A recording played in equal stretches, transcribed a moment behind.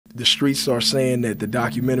the streets are saying that the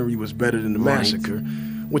documentary was better than the massacre,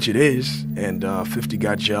 which it is, and 50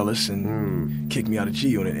 got jealous and kicked me out of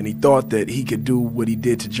G-Unit, and he thought that he could do what he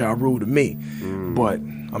did to Ja Rule to me, but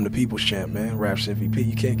I'm the people's champ, man, Raps MVP,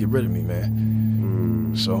 you can't get rid of me,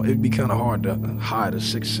 man. So it'd be kind of hard to hide a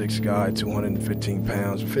 6'6" guy, 215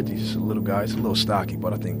 pounds. 50's just a little guy, he's a little stocky,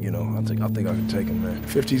 but I think, you know, I think I can take him, man.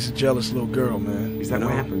 50's a jealous little girl, man. Is that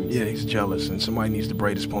what happens? Yeah, he's jealous, and somebody needs to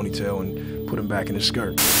braid his ponytail and put him back in his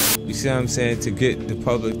skirt. You see what I'm saying? To get the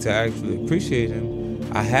public to actually appreciate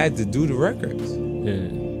him, I had to do the records. Yeah.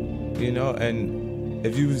 You know, and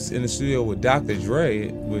if you was in the studio with Dr.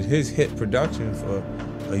 Dre, with his hit production for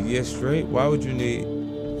a year straight, why would you need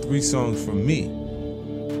 3 songs from me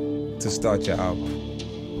to start your album?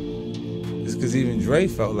 It's because even Dre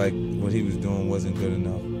felt like what he was doing wasn't good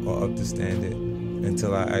enough or up to standard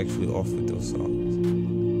until I actually offered those songs.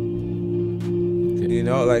 You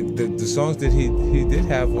know, like the songs that he did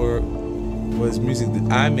have was music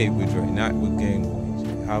that I made with Dre, not with Gang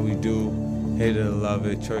Boys. How We Do, Hate It or Love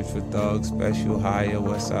It, Church for Thugs, Special, Higher,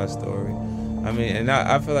 West Side Story. I mean, and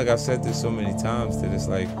I feel like I've said this so many times that it's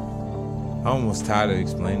like, I'm almost tired of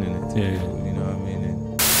explaining it to people, you know what I mean?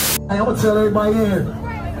 Hey, I'm gonna tell everybody here,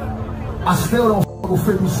 I still don't fuck with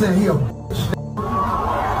 50 Cent, he a bitch.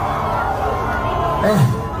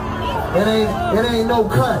 It ain't no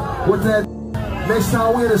cut with that. Next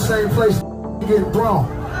time we in the same place, get wrong.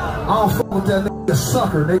 I don't fuck with that nigga,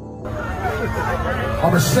 sucker, nigga.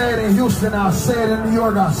 I'ma say it in Houston, I'll say it in New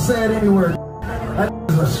York, I'll say it anywhere. That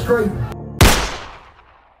nigga's a straight.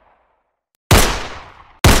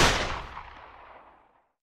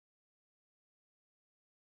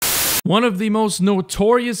 One of the most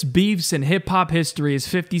notorious beefs in hip-hop history is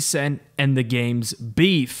 50 Cent and The Game's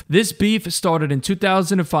beef. This beef started in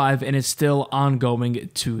 2005 and is still ongoing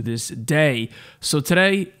to this day. So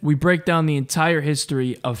today, we break down the entire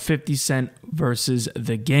history of 50 Cent versus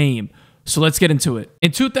The Game. So let's get into it.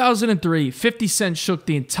 In 2003, 50 Cent shook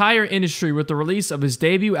the entire industry with the release of his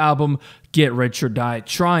debut album, Get Rich or Die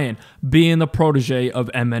Tryin', being the protege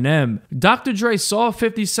of Eminem. Dr. Dre saw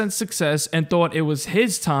 50 Cent's success and thought it was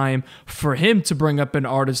his time for him to bring up an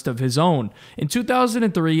artist of his own. In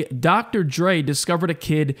 2003, Dr. Dre discovered a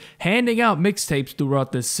kid handing out mixtapes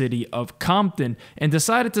throughout the city of Compton and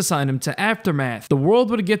decided to sign him to Aftermath. The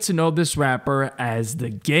world would get to know this rapper as The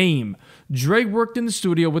Game. Dre worked in the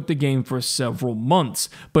studio with The Game for several months,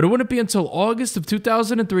 but it wouldn't be until August of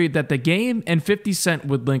 2003 that The Game and 50 Cent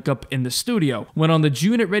would link up in the studio. When on the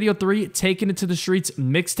G-Unit Radio 3 Taking It to the Streets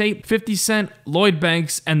mixtape, 50 Cent, Lloyd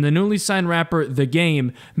Banks, and the newly signed rapper The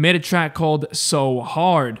Game made a track called So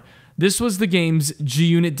Hard. This was The Game's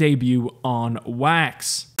G-Unit debut on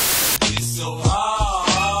Wax. It's so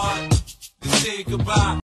hard to say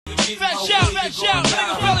goodbye. Fat shout, niggas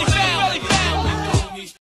belly found.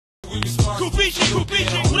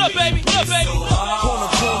 What up, baby? What up, baby?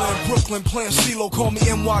 Corner in Brooklyn, playing CeeLo, call me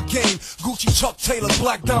NY Game. Gucci, Chuck Taylor,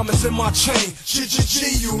 black diamonds in my chain.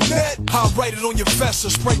 G-Unit. I write it on your vest or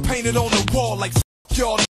spray paint it on the wall like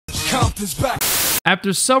y'all. Compton's back.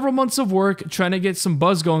 After several months of work trying to get some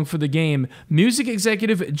buzz going for The Game, music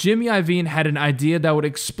executive Jimmy Iovine had an idea that would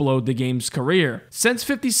explode The Game's career. Since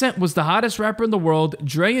 50 Cent was the hottest rapper in the world,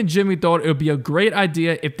 Dre and Jimmy thought it would be a great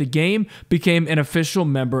idea if The Game became an official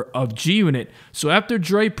member of G-Unit. So after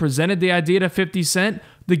Dre presented the idea to 50 Cent,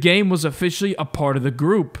 The Game was officially a part of the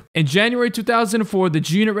group. In January 2004, the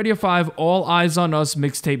G-Unit Radio 5 All Eyes on Us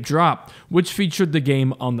mixtape dropped, which featured The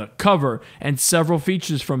Game on the cover and several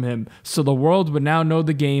features from him, so the world would now know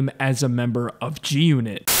The Game as a member of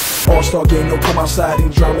G-Unit. All-star game, no come outside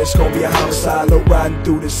and drama, it's gonna be a homicide. Low riding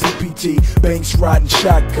through the CPT, Banks riding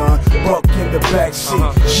shotgun, Buck in the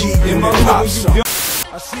backseat, G-Unit pops up.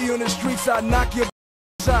 I see you in the streets, I knock your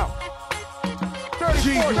out.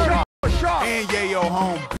 G-Unit. And yeah, yo,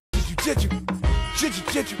 home.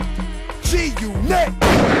 G-Unit.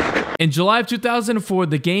 In July of 2004,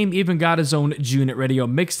 The Game even got his own G-Unit Radio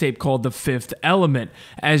mixtape called The Fifth Element,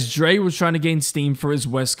 as Dre was trying to gain steam for his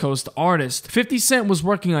West Coast artist. 50 Cent was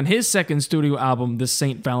working on his second studio album, The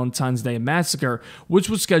St. Valentine's Day Massacre, which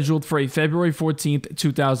was scheduled for a February 14th,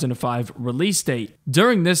 2005 release date.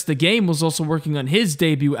 During this, The Game was also working on his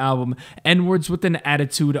debut album, N-Words with an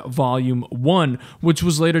Attitude Volume 1, which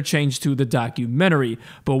was later changed to The Documentary.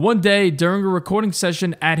 But one day, during a recording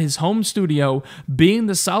session at his home studio, being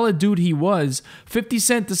the solid dude he was, 50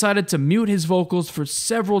 Cent decided to mute his vocals for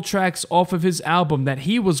several tracks off of his album that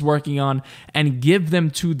he was working on and give them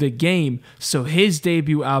to The Game so his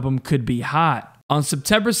debut album could be hot. On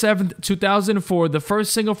September 7th, 2004, the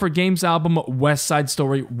first single for Game's album West Side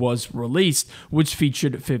Story was released, which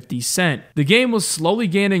featured 50 Cent. The Game was slowly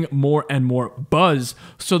gaining more and more buzz,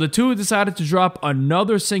 so the two decided to drop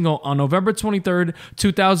another single on November 23rd,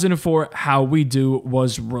 2004, How We Do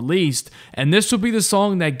was released, and this would be the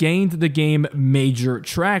song that gained the Game major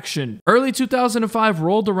traction. Early 2005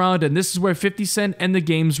 rolled around, and this is where 50 Cent and the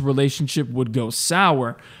Game's relationship would go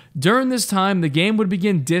sour. During this time, the Game would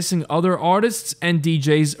begin dissing other artists and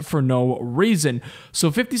DJs for no reason.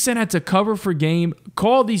 So 50 Cent had to cover for Game,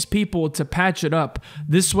 call these people to patch it up.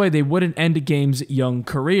 This way they wouldn't end the Game's young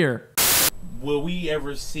career. Will we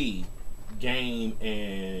ever see Game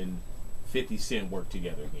and 50 Cent work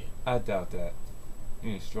together again? I doubt that.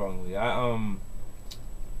 Strongly. I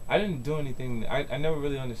didn't do anything. I never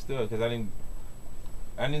really understood because I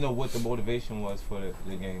didn't know what the motivation was for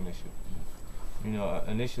the Game issue.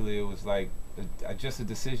 Initially it was like just a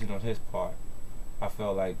decision on his part. I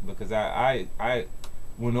felt like because I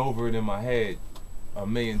went over it in my head a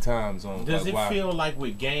million times on. Does it feel like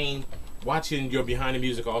with Game, watching your behind the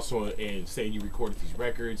music also and saying you recorded these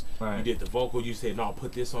records, right. You did the vocal, you said no, I'll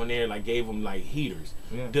put this on there, like gave them like heaters.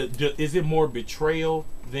 Yeah. Is it more betrayal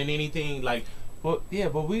than anything? Like, well, yeah,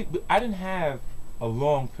 but I didn't have a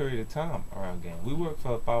long period of time around Game. We worked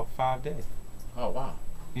for about 5 days. Oh wow.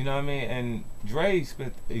 You know what I mean? And Dre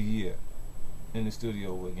spent a year in the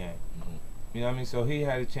studio with Game. Mm-hmm. You know what I mean? So he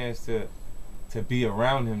had a chance to be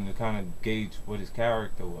around him to kind of gauge what his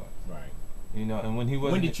character was. Right. And when he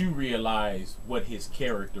wasn't... When did you realize what his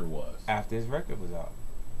character was? After his record was out.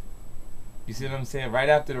 You see what I'm saying? Right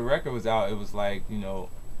after the record was out, it was like,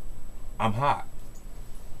 I'm hot.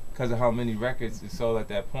 Because of how many records it sold at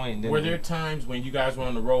that point. And then were there times when you guys were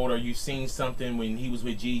on the road or you seen something when he was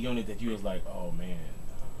with G Unit that you was like, oh man...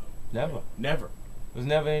 Never. Never. There was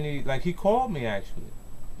never any, like, he called me actually.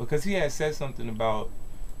 Because he had said something about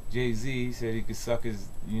Jay-Z. He said he could suck his,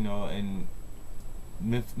 and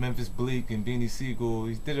Memphis Bleak and Beanie Siegel.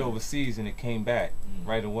 He did it overseas and it came back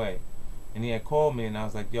right away. And he had called me and I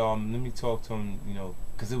was like, yo, let me talk to him,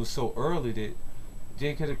 because it was so early that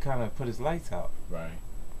Jay could have kind of put his lights out. Right.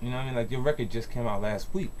 You know what I mean? Like, your record just came out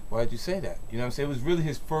last week. Why'd you say that? You know what I'm saying? It was really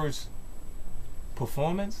his first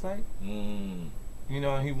performance, like. And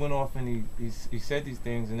he went off and he said these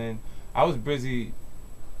things, and then I was busy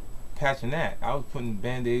patching that. I was putting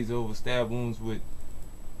band-aids over stab wounds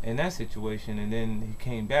in that situation, and then he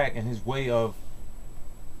came back, and his way of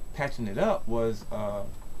patching it up was, I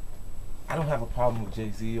don't have a problem with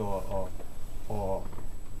Jay-Z or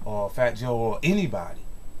Fat Joe or anybody.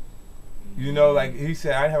 Like he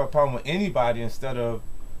said, I didn't have a problem with anybody instead of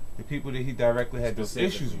the people that he directly had those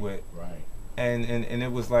issues with. Right. And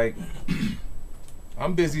it was like,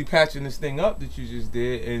 I'm busy patching this thing up that you just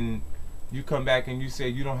did, and you come back and you say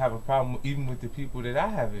you don't have a problem even with the people that I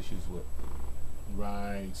have issues with.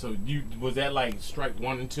 Right. So was that like strike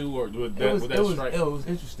 1 and 2, or was that strike? It was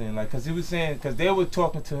interesting, like, cause he was saying, cause they were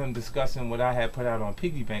talking to him discussing what I had put out on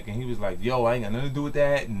Piggy Bank, and he was like, "Yo, I ain't got nothing to do with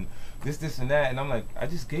that," and this and that, and I'm like, I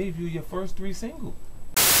just gave you your first 3 singles.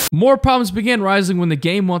 More problems began rising when the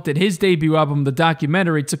Game wanted his debut album, The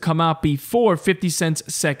Documentary, to come out before 50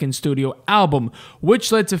 Cent's second studio album,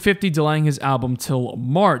 which led to 50 delaying his album till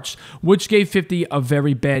March, which gave 50 a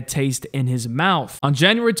very bad taste in his mouth. On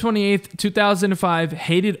January 28th, 2005,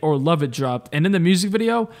 Hate It or Love It dropped, and in the music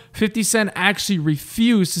video, 50 Cent actually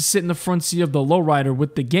refused to sit in the front seat of the lowrider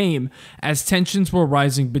with the Game, as tensions were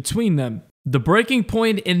rising between them. The breaking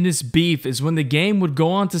point in this beef is when the Game would go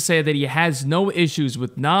on to say that he has no issues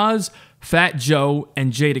with Nas, Fat Joe,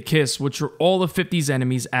 and Jadakiss, which were all of 50's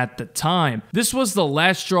enemies at the time. This was the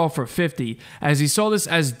last straw for 50, as he saw this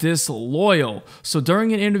as disloyal. So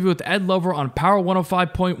during an interview with Ed Lover on Power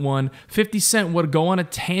 105.1, 50 Cent would go on a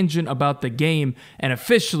tangent about the Game and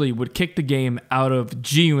officially would kick the Game out of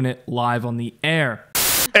G Unit live on the air.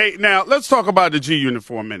 Hey, now let's talk about the G Unit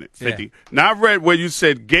for a minute, 50. Yeah. Now I read where you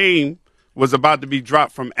said Game was about to be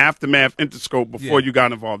dropped from Aftermath Interscope before you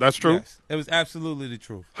got involved. That's true? Yes, it was absolutely the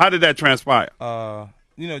truth. How did that transpire?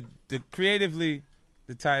 Creatively,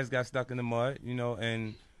 the tires got stuck in the mud, and, you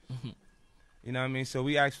know what I mean? So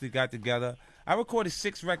we actually got together. I recorded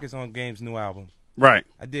 6 records on Game's new album. Right.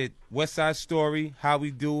 I did West Side Story, How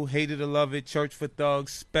We Do, Hate It or Love It, Church for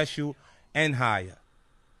Thugs, Special, and Higher.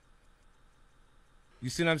 You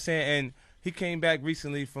see what I'm saying? And he came back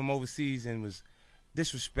recently from overseas and was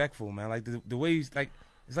disrespectful, man. Like the way he's like,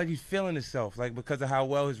 it's like he's feeling himself, like because of how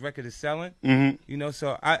well his record is selling.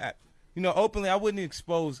 So I openly, I wouldn't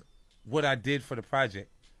expose what I did for the project,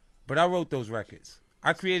 but I wrote those records.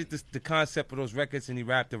 I created the concept of those records, and he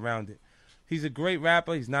rapped around it. He's a great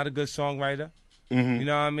rapper. He's not a good songwriter. You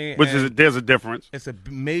know what I mean? Which is there's a difference. It's a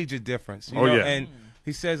major difference. You Oh, know? yeah. And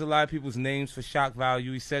he says a lot of people's names for shock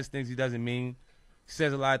value. He says things he doesn't mean. He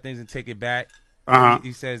says a lot of things and take it back.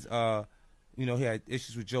 He says, you know, he had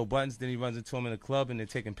issues with Joe Buttons. Then he runs into him in a club and they're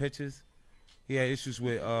taking pictures. He had issues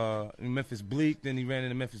with Memphis Bleak. Then he ran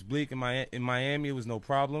into Memphis Bleak in Miami. It was no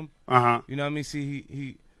problem. You know what I mean?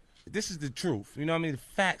 See, this is the truth. You know what I mean? The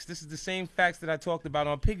facts. This is the same facts that I talked about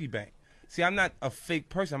on Piggy Bank. See, I'm not a fake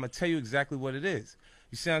person. I'm going to tell you exactly what it is.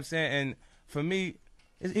 You see what I'm saying? And for me,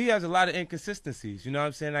 he has a lot of inconsistencies. You know what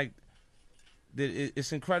I'm saying? Like,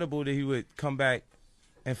 it's incredible that he would come back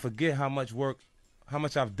and forget how much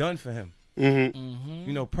I've done for him.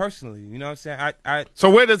 You know, personally. You know what I'm saying? So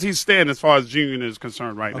where does he stand as far as G-Unit is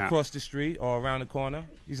concerned right now? Across the street or around the corner.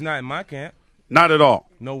 He's not in my camp. Not at all?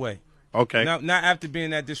 No way. Okay. Not after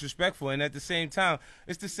being that disrespectful. And at the same time,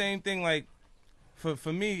 it's the same thing. Like,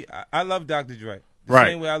 for me, I love Dr. Dre. The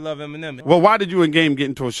same way I love Eminem. Well, why did you and Game get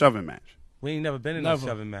into a shoving match? We ain't never been in a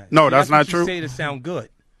shoving match. No, See, that's not true? That's what you say to sound good.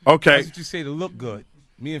 Okay. That's what you say to look good.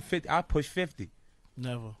 Me and 50, I push 50.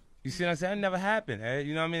 Never. You see what I'm saying? That never happened.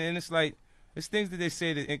 You know what I mean? And it's like, it's things that they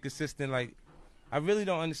say that inconsistent. Like, I really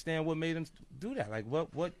don't understand what made him do that. Like,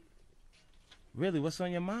 what's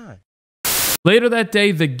on your mind? Later that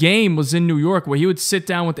day, The Game was in New York where he would sit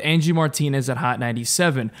down with Angie Martinez at Hot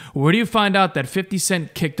 97. Where do you find out that 50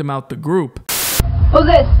 Cent kicked him out the group? Who's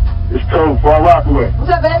this? It's Tone, Far Rockaway.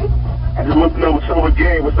 What's up, baby? I just want to know what's up with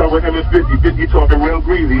Game, what's up with him and 50. 50 talking real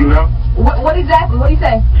greasy, you know? What exactly? What do you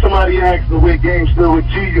say? Somebody asked the way Game still with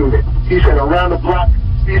G-Unit. He said around the block.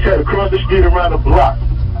 He said across the street around the block.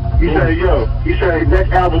 He said, he said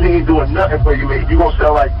next album he ain't doing nothing for you, mate. You gonna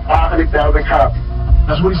sell like 500,000 copies.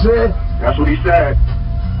 That's what he said? That's what he said.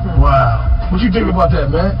 Wow. What you think about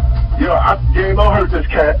that, man? Yo, Game, don't hurt this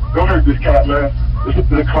cat. Don't hurt this cat, man. Listen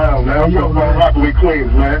to the clown, man. I'm from Rockaway,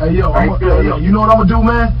 Queens, man. Hey, yo, you know what I'm gonna do,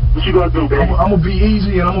 man? What you gonna do, baby? I'm gonna be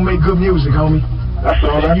easy and I'm gonna make good music, homie. That's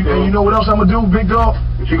all. And you know what else I'm gonna do, big dog?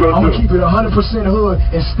 What you gonna do? I'm gonna keep it 100% hood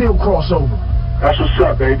and still cross over. That's what's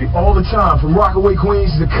up, baby. All the time, from Rockaway,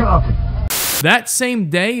 Queens to Compton. That same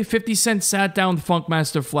day, 50 Cent sat down with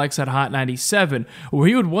Funkmaster Flex at Hot 97, where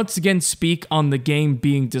he would once again speak on The Game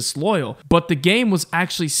being disloyal. But The Game was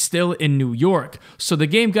actually still in New York, so The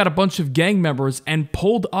Game got a bunch of gang members and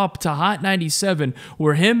pulled up to Hot 97,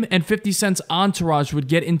 where him and 50 Cent's entourage would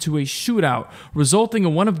get into a shootout, resulting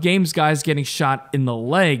in one of Game's guys getting shot in the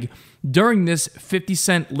leg. During this, 50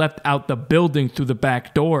 Cent left out the building through the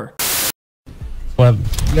back door. We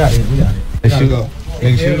got it. Let's go.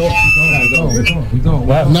 We going.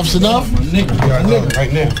 Enough's enough?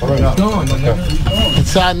 Right now.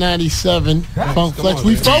 It's Hot 97. Funk Flex.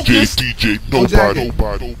 We focused. DJ, nobody.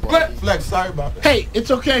 Flex, sorry about that. Hey,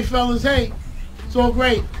 it's okay, fellas. Hey, it's all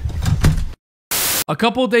great. A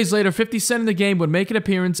couple of days later, 50 Cent in The Game would make an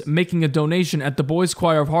appearance making a donation at the Boys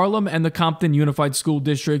Choir of Harlem and the Compton Unified School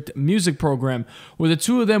District music program, where the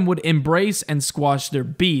two of them would embrace and squash their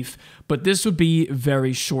beef. But this would be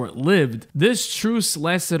very short-lived. This truce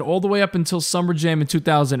lasted all the way up until Summer Jam in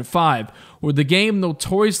 2005, where The Game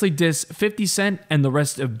notoriously dissed 50 Cent and the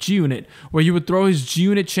rest of G-Unit, where he would throw his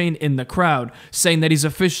G-Unit chain in the crowd, saying that he's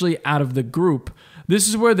officially out of the group. This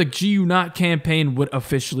is where the G-Unit campaign would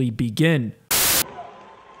officially begin.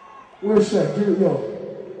 Wait a sec, give it, yo.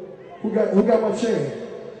 Who got my chain?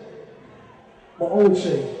 My old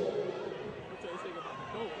chain.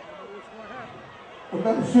 I'm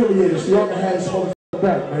not affiliated, so y'all can have this motherfucker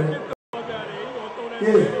back, man.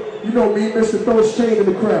 Yeah, you know me, Mr. Throw his chain in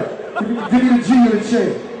the crowd. Give me the G in the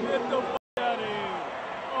chain.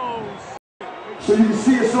 So you can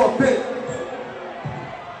see it's authentic.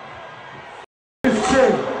 This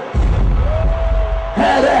chain.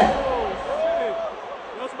 Have that.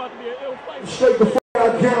 Straight the fuck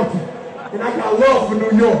out of Compton, and I got love for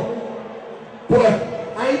New York. But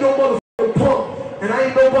I ain't no motherfucking punk, and I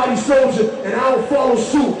ain't nobody's soldier, and I don't follow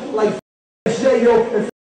suit like J.O. and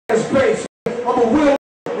Banks. I'm a real,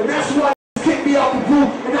 and that's why they kicked me out the group,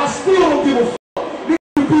 and I still don't give a fuck.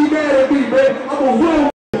 Niggas be mad at me, man. I'm a real,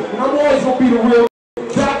 and I'm always gonna be the real.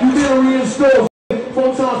 Documentary in stores,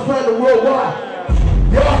 4 times platinum worldwide.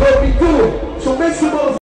 Y'all heard me do it, so make some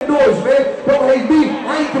motherfucking noise, man. Don't hate me.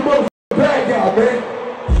 I ain't the motherfucking bad guy, man.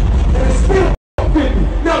 And it's still 50.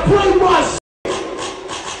 Now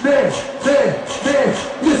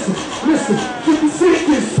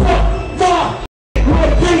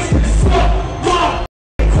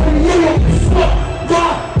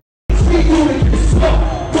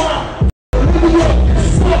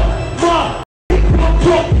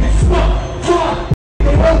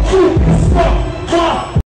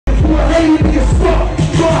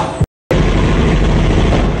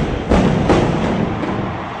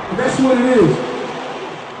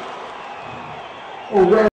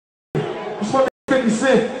 50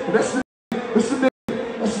 Cent. And that's the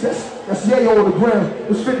that's Yayo on the ground.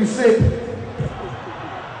 It's 50 Cent.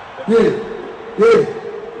 Yeah.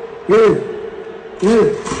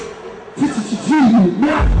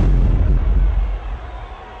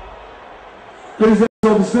 Get his ass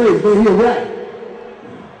on the stage, man, he a rap.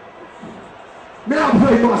 Now I'm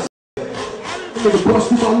playing my nigga bust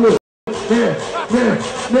through my lip.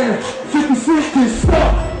 Man, 50 Cent can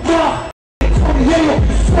suck, nah. Tony Yayo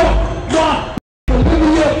can suck, nah.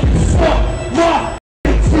 Olivia can suck, nah.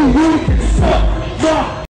 T-Unit can suck,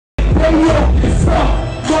 nah. Yayo can suck,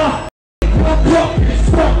 nah. Club can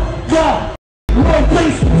suck, nah. Low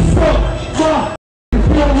bass can suck, nah. If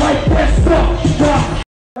you don't like that, suck, nah.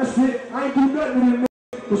 That's it, I ain't do nothing with it,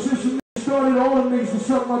 but since you started, all them niggas to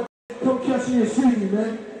suck my come catch me and see me,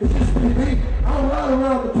 man. It's just me. I don't ride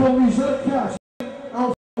around the police or cops. I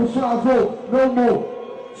don't f*** 5-0 no more.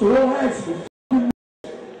 So don't ask me. And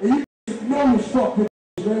you know you fuck with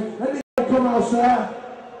man. That nigga don't come outside.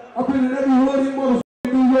 I've been in every hood in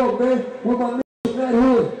motherfucking New York, man. With my niggas in that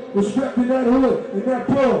hood. Respecting that hood. In that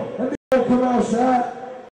borough. That nigga don't come outside.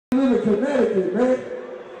 He live in Connecticut, man.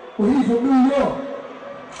 But he's from New York.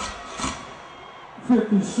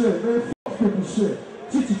 50 Cent, man. Fuck 50 Cent.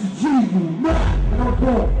 And I'm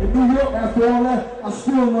going. In New York, after all that, I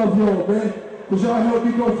still love y'all, man. Because y'all helped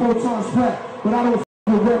me go 4 times back. But I don't f***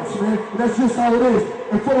 with reps, man. And that's just how it is.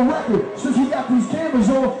 And for the record, since we got these cameras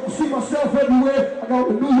on, I see myself everywhere. I got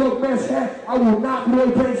the New York Mets hat. I will knock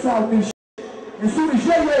Roy Banks out in this shit. As soon as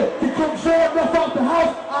Yayo can come short enough out the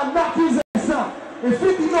house, I'll knock his ass out. And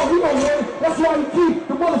 50, no, he don't win. That's why he keep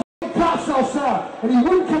the motherfucking cops outside. And he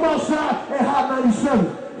wouldn't come outside at Hot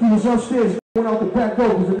 97. He was upstairs, went out the back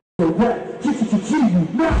door because the rat.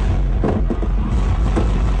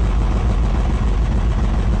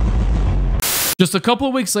 Just a couple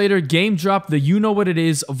of weeks later, Game dropped the You Know What It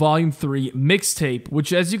Is Volume 3 mixtape,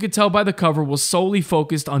 which as you could tell by the cover was solely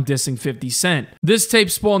focused on dissing 50 Cent. This tape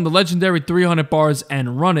spawned the legendary 300 Bars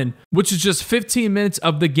and Runnin', which is just 15 minutes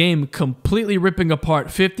of the Game completely ripping apart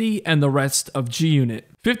 50 and the rest of G-Unit.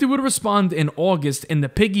 50 would respond in August in the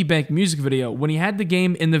Piggy Bank music video when he had the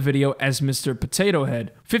Game in the video as Mr. Potato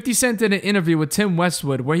Head. 50 Cent did an interview with Tim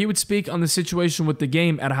Westwood where he would speak on the situation with the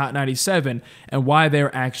Game at Hot 97 and why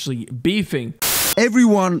they're actually beefing.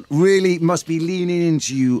 Everyone really must be leaning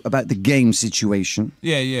into you about the Game situation.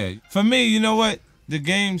 Yeah. For me, you know what? The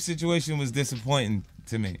Game situation was disappointing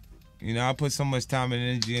to me. You know, I put so much time and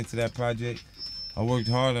energy into that project. I worked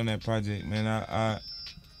hard on that project, man.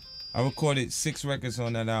 I recorded 6 records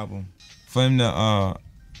on that album. For him to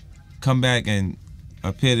come back and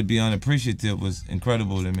appear to be unappreciative was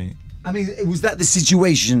incredible to me. I mean, was that the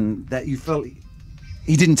situation that you felt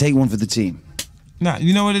he didn't take one for the team? Nah,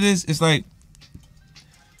 you know what it is? It's like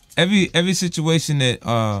every situation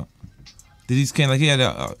that he's came, like he had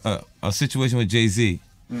a situation with Jay-Z.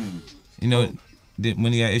 You know,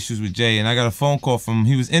 when he had issues with Jay, and I got a phone call from him.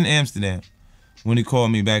 He was in Amsterdam when he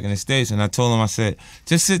called me back in the States, and I told him, I said,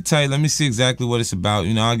 just sit tight, let me see exactly what it's about.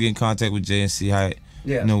 You know, I'll get in contact with Jay and see how,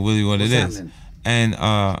 you know, really what it is. And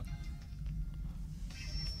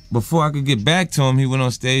before I could get back to him, he went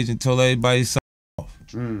on stage and told everybody something off.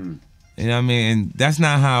 You know what I mean? And that's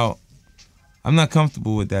not how, I'm not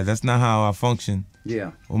comfortable with that. That's not how I function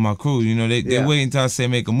with my crew. You know, they wait until I say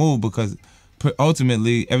make a move because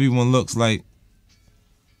ultimately everyone looks like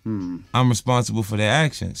I'm responsible for their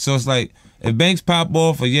actions. So it's like, if Banks pop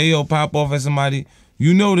off or Yayo pop off at somebody,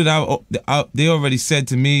 you know that they already said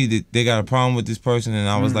to me that they got a problem with this person, and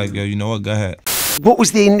I was like, yo, you know what, go ahead. What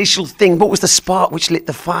was the initial thing? What was the spark which lit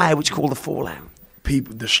the fire, which caused the fallout?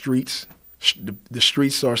 People, the streets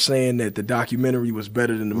are saying that the documentary was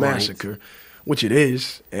better than the massacre, which it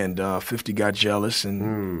is, and 50 got jealous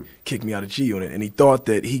and kicked me out of G-Unit, and he thought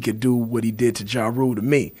that he could do what he did to Ja Rule to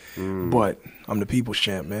me, but I'm the people's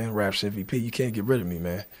champ, man, Raps MVP, you can't get rid of me,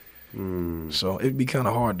 man. So it'd be kind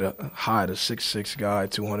of hard to hide a 6'6" guy,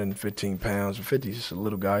 215 pounds. 50's just a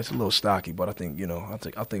little guy. He's a little stocky, but I think, you know, I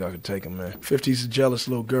think I could take him, man. 50's a jealous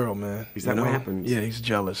little girl, man. Is that what happens? Yeah, he's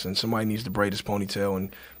jealous, and somebody needs to braid his ponytail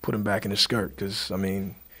and put him back in his skirt, because, I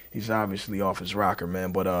mean, he's obviously off his rocker,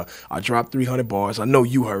 man. But I dropped 300 bars. I know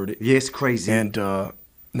you heard it. Yes, crazy. And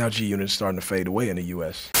now G-Unit is starting to fade away in the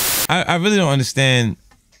U.S. I really don't understand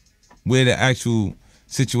where the actual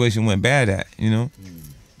situation went bad at, you know?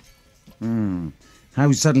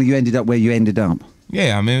 How suddenly you ended up where you ended up?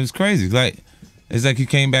 Yeah, I mean, it was crazy. Like, it's like he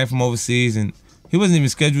came back from overseas and he wasn't even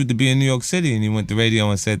scheduled to be in New York City, and he went to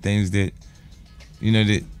radio and said things that, you know,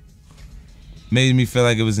 that made me feel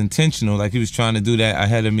like it was intentional, like he was trying to do that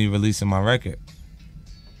ahead of me releasing my record,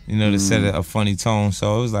 you know, to set a funny tone.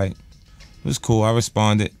 So it was like, it was cool. I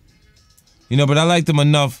responded. You know, but I liked him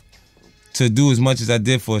enough to do as much as I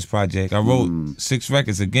did for his project. I wrote 6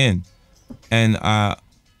 records again. And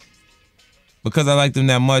because I liked him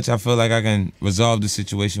that much, I feel like I can resolve the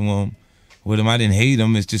situation with him. I didn't hate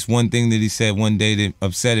him. It's just one thing that he said one day that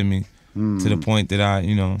upset me to the point that I,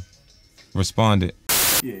 you know, responded.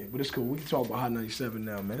 Yeah, but it's cool. We can talk about Hot 97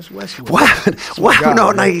 now, man. It's West. Wow,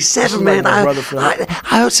 no, 97, man. I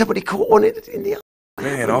heard somebody caught on it in the...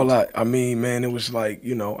 Man, I mean, man, it was like,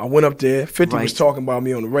 you know, I went up there. 50 was talking about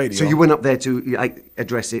me on the radio. So you went up there to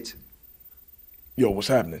address it? Yo, what's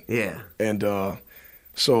happening? Yeah. And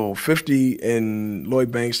so 50 and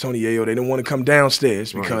Lloyd Banks, Tony Yayo, they didn't want to come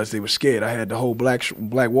downstairs because they were scared. I had the whole Black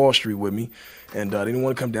Wall Street with me, and they didn't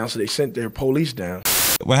want to come down, so they sent their police down.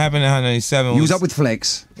 What happened at Hot 97 You was up with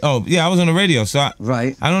Flex. Oh, yeah, I was on the radio, so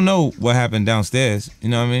I don't know what happened downstairs, you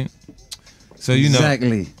know what I mean? So, you know.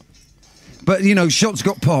 Exactly. But, you know, shots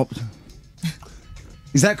got popped.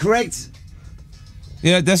 Is that correct?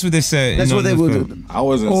 Yeah, that's what they said. That's what they would.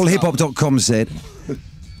 All hiphop.com said.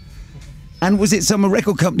 And was it some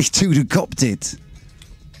record company too who copped it?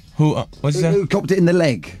 Who? What's that? Who copped it in the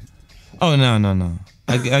leg? Oh, no.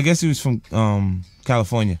 I guess he was from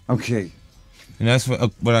California. Okay. And that's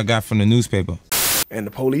what I got from the newspaper. And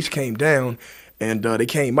the police came down, and they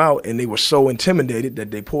came out, and they were so intimidated that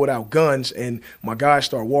they pulled out guns, and my guys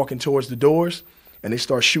started walking towards the doors, and they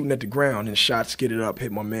started shooting at the ground, and shots skidded up,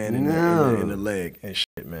 hit my man in the leg and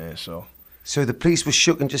shit, man. So the police were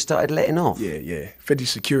shook and just started letting off? Yeah. 50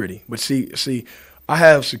 security. But see, I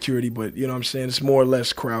have security, but you know what I'm saying? It's more or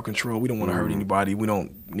less crowd control. We don't want to hurt anybody. We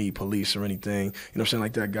don't need police or anything. You know what I'm saying?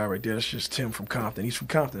 Like that guy right there, that's just Tim from Compton. He's from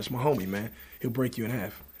Compton. That's my homie, man. He'll break you in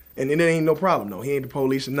half. And it ain't no problem, though. He ain't the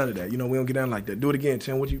police and none of that. You know, we don't get down like that. Do it again,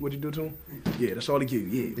 Tim. What'd you do to him? Yeah, that's all he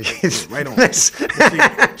give you. Yeah, right on. See,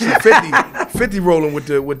 50 rolling with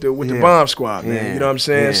the bomb squad, man. You know what I'm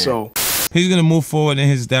saying? Yeah. So he's gonna move forward in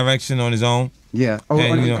his direction on his own. Yeah.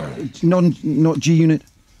 And, you know, not G Unit.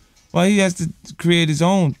 Well, he has to create his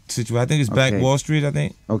own situation. I think it's Black Wall Street. I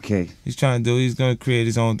think. Okay. He's trying to do. He's gonna create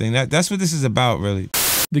his own thing. That's what this is about, really.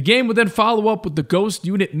 The Game would then follow up with the Ghost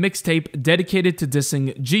Unit mixtape dedicated to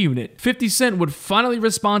dissing G Unit. 50 Cent would finally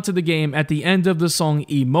respond to The Game at the end of the song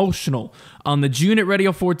Emotional on the G Unit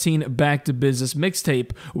Radio 14 Back to Business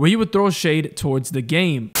mixtape, where he would throw shade towards The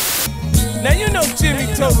Game. Now you know Jimmy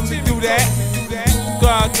told him to do that. Go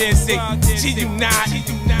out there and say, G you not.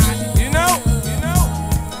 You know?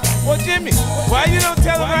 Well, Jimmy, why you don't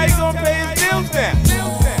tell him how you gonna pay his bills now?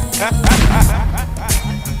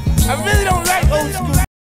 I really don't like old school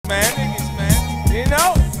man. You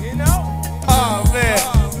know? Oh man.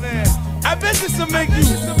 I bet this will make you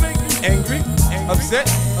angry, upset.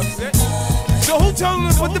 So who told him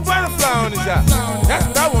to put the butterfly on his eye? That's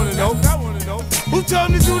what I wanna know. Who told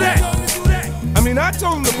him to do that? I mean, I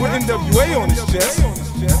told him to put NWA on his chest.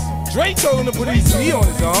 Dre told him to put EZ on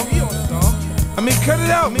his arm. I mean, cut it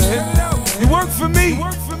out, man. You work for me.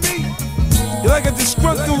 You're like a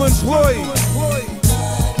disgruntled employee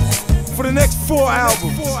for the next 4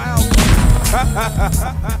 albums.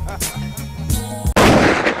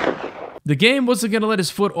 The Game wasn't going to let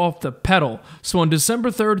his foot off the pedal, so on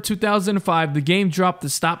December 3rd, 2005, The Game dropped the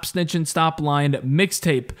Stop Snitchin' Stop Lying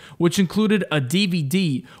mixtape, which included a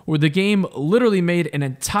DVD where The Game literally made an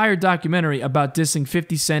entire documentary about dissing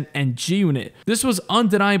 50 Cent and G Unit. This was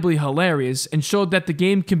undeniably hilarious and showed that The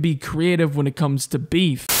Game can be creative when it comes to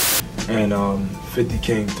beef. And 50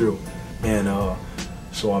 came through, and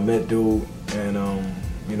so I met dude, and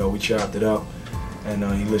you know, we chopped it up. And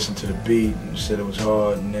he listened to the beat and said it was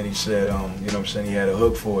hard, and then he said, you know what I'm saying, he had a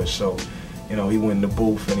hook for it. So, you know, he went in the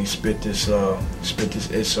booth and he spit this,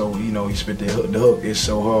 it's so, you know, he spit the hook, it's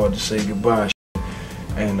so hard to say goodbye,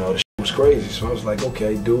 and the shit was crazy. So I was like,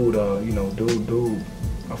 okay, dude, you know, dude,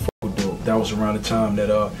 I fuck with dude. That was around the time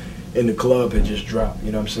that In the Club had just dropped,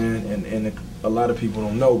 you know what I'm saying? And a lot of people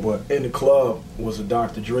don't know, but In the Club was a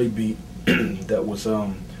Dr. Dre beat that was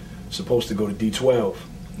supposed to go to D12,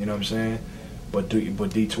 you know what I'm saying? But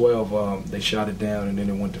D12, they shot it down, and then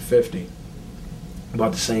it went to 50.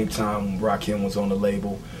 About the same time, Rakim was on the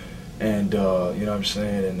label, and you know what I'm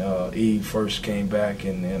saying, and Eve first came back,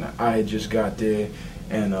 and I had just got there,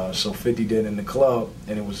 and so 50 did In the Club,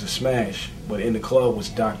 and it was a smash. But In the Club was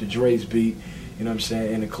Dr. Dre's beat, you know what I'm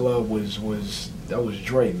saying. In the Club that was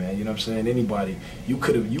Dre, man. You know what I'm saying? Anybody, you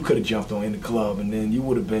could have jumped on In the Club, and then you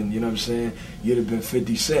would have been, you know what I'm saying, you'd have been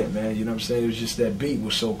 50 Cent, man. You know what I'm saying? It was just that beat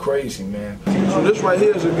was so crazy, man. So this right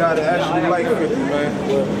here is a guy that actually likes 50, man.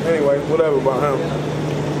 Well, anyway, whatever about him.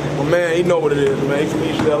 Well, man, he know what it is, man. He's from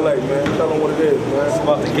East LA, man. Tell him what it is, man. It's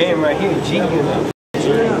about The Game right here, G Unit.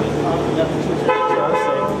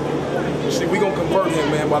 See, we gonna convert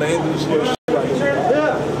him, man, by the end of this year.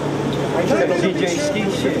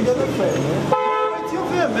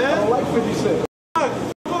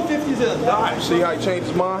 didn't die. See how he changed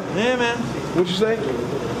his mind? Yeah, man. What'd you say?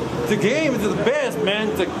 The game is the best,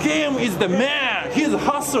 man. The game is the man. He's a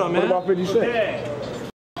hustler, man. What about 50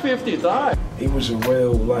 Cent? 50 died. He was a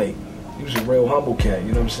real, he was a real humble cat,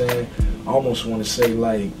 you know what I'm saying? I almost want to say,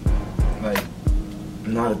 like,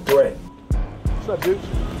 not a threat. What's up, dude?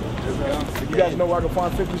 You guys know where I can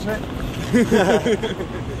find 50 Cent?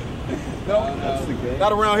 No?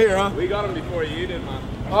 Not around here, huh? We got him before you did, man.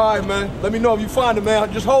 All right, man. Let me know if you find him,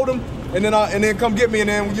 man. Just hold him, and then come get me, and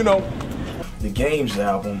then, you know. The Games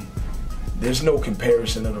album, there's no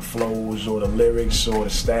comparison of the flows or the lyrics or the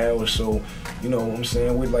style, so, you know what I'm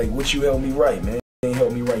saying? We're like, what you helped me write, man? You ain't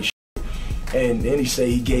helped me write shit. And then he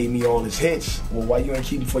say he gave me all his hits. Well, why you ain't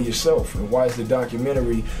keeping for yourself? And why is the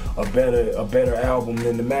documentary a better album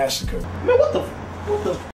than The Massacre? Man, what the?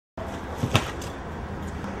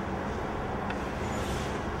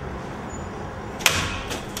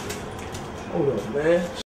 Hold up, man.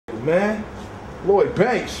 Man. Lloyd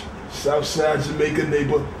Banks. Southside Jamaica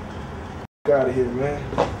neighbor. Get out of here, man.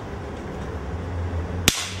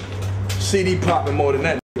 CD popping more than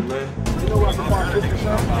that, man. You know what I can find 50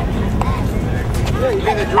 Cent? Yeah, you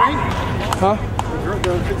get a drink? Huh? The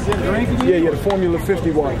 50 Cent drink? Yeah, the Formula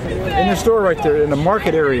 50 water. In the store right there, in the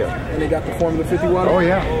market area. And they got the Formula 50 water? Oh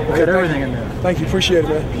yeah, we got everything in there. Thank you, appreciate it,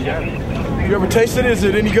 man. You ever tasted it? Is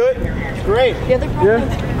it any good? It's great. Yeah, they're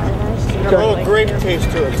Got a little grape taste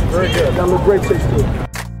to it. It's very good. Got a little grape taste to it.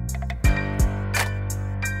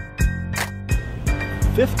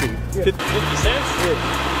 50 cents?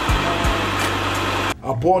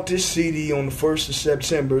 I bought this CD on the 1st of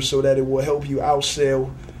September so that it will help you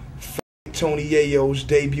outsell Tony Yayo's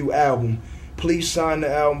debut album. Please sign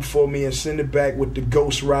the album for me and send it back with the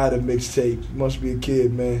Ghost Rider mixtape. Must be a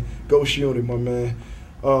kid, man. Ghost Unit, my man.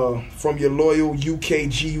 From your loyal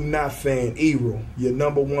UKGU Not fan, Ero, your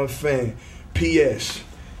 #1 fan. P.S.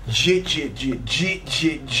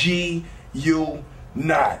 G-U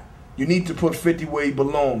Not. You need to put 50 where he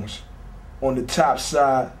belongs, on the top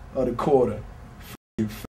side of the quarter.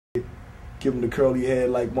 Give him the curly head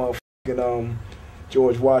like motherfucking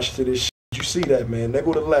George Washington. This shit. You see that, man? There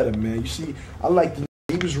go the letter, man. You see, I like the.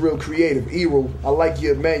 He was real creative. Ero, I like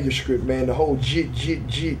your manuscript, man. The whole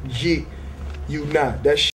you not.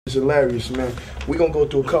 That shit is hilarious, man. We gonna go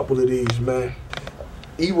through a couple of these, man.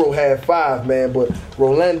 Ero had 5, man, but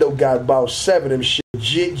Rolando got about 7 of them shit.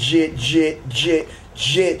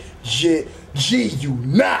 You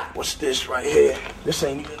not. What's this right here? This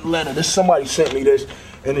ain't even a letter. This somebody sent me this,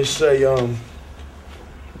 and it say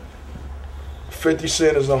 50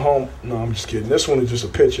 Cent is a home. No, I'm just kidding. This one is just a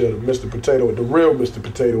picture of Mr. Potato, the real Mr.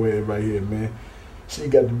 Potato Head right here, man. See, you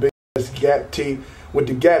got the big ass gap teeth. With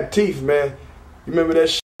the gap teeth, man. You remember that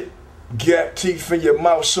shit? Gap teeth in your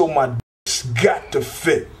mouth so my dick's got to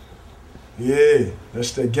fit. Yeah,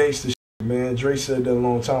 that's that gangster shit, man. Dre said that a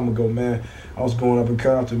long time ago, man. I was growing up in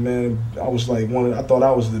Compton, man. I was like I thought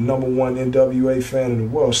I was the #1 NWA fan in the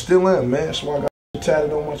world. Still am, man. That's why I got it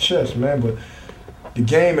tatted on my chest, man. But the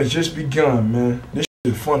game has just begun, man. This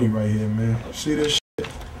shit is funny right here, man. See this shit?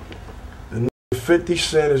 The 50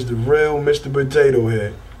 Cent is the real Mr. Potato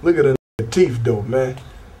Head. Look at the teeth, though, man.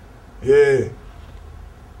 Yeah.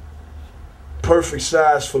 Perfect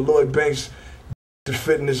size for Lloyd Banks to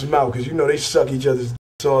fit in his mouth, because you know they suck each other's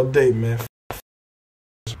dicks all day, man.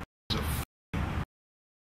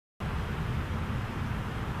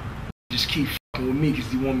 Just keep fucking with me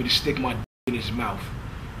because he want me to stick my dick in his mouth.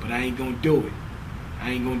 But I ain't gonna do it.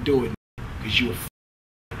 I ain't gonna do it because you a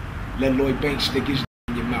Let Lloyd Banks stick his dick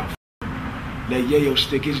in your mouth. Let Yayo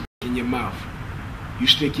stick his dick in your mouth. You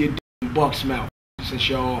stick your dick in Buck's mouth since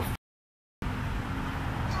you're off.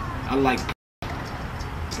 I like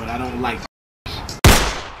but I don't like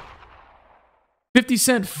 50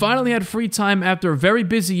 Cent finally had free time after a very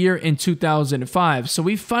busy year in 2005, so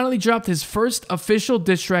he finally dropped his first official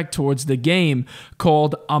diss track towards the game,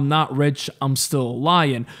 called I'm Not Rich, I'm Still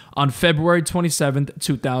Lying, on February 27th,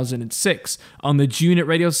 2006, on the G-Unit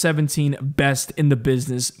Radio 17 Best in the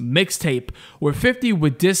Business mixtape, where 50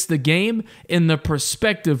 would diss the game in the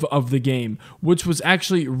perspective of the game, which was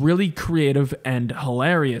actually really creative and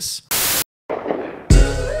hilarious.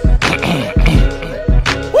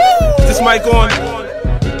 This mic on.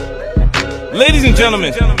 Ladies and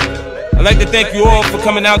gentlemen, I'd like to thank you all for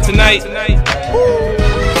coming out tonight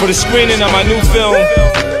for the screening of my new film,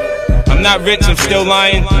 I'm Not Rich, I'm Still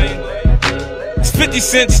Lying. It's 50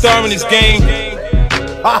 Cent starring this game.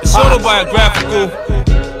 It's autobiographical.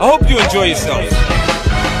 I hope you enjoy yourself.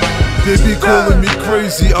 They be calling me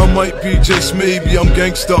crazy, I might be just maybe. I'm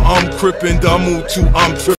gangster, I'm crippin', I'm too,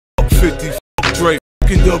 I'm trippin'. 50, Dre,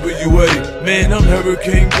 WA, man, I'm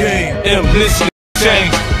Hurricane Game. M, listen,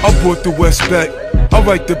 changed. I brought the West back. I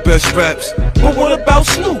write the best raps. But what about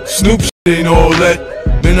Snoop? Snoop shit ain't all that.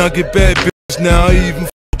 Man, I get bad bitches now. I even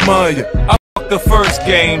f Maya. I fucked the first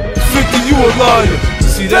game. 50, you a liar.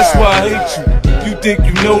 See, that's why I hate you. You think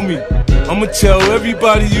you know me. I'ma tell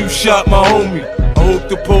everybody you shot my homie. I hope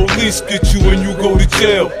the police get you when you go to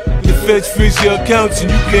jail. The feds freeze your accounts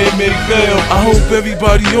and you can't make bail. I hope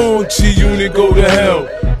everybody on G-Unit go to hell.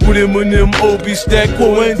 With him and them OB Stack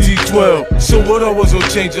Quo and D12. So what, I was on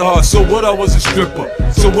Change of Heart. So what, I was a stripper.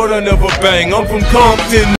 So what, I never bang. I'm from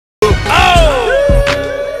Compton. Oh!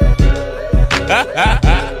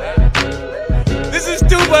 This is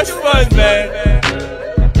too much fun, man.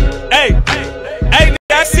 Hey,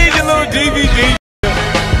 I see your little DVD.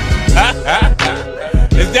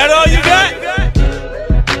 Is that all you got?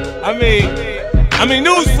 I mean,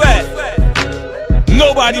 newsflash.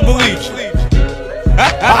 Nobody believes you.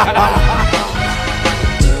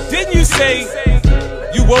 Didn't you say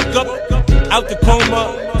you woke up out the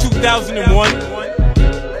coma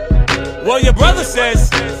 2001? Well, your brother says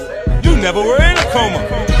you never were in a coma.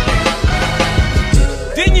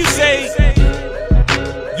 Didn't you say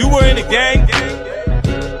you were in a gang?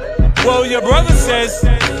 Well, your brother says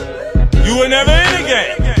you were never in a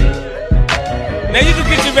gang. Now you can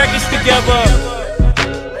get your records together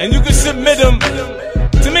and you can submit them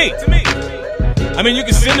to me. I mean, you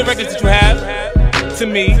can send the records that you have to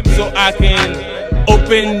me so I can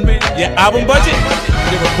open your album budget,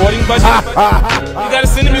 your recording budget. You gotta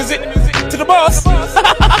send the music to the boss.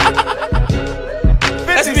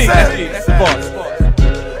 That's me, that's the boss.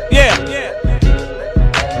 Yeah.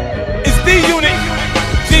 It's D-Unit,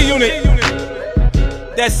 G-Unit.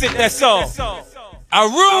 That's it, that's all. I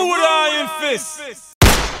rule with iron fists.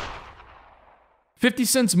 50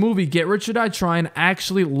 Cent's movie Get Rich or Die Trying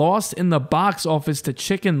actually lost in the box office to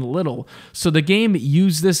Chicken Little, so the game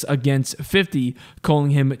used this against 50,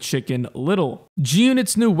 calling him Chicken Little.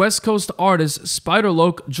 G-Unit's new West Coast artist, Spider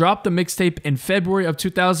Loc, dropped a mixtape in February of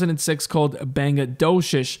 2006 called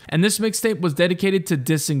Bangadoshish, and this mixtape was dedicated to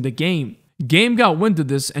dissing the game. Game got wind of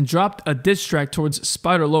this and dropped a diss track towards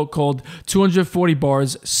Spider Loc called 240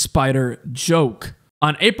 Bars Spider Joke.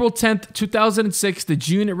 On April 10th, 2006, the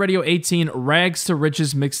G-Unit Radio 18 Rags to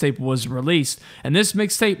Riches mixtape was released, and this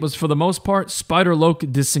mixtape was for the most part Spider Loc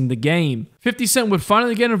dissing the game. 50 Cent would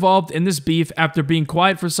finally get involved in this beef after being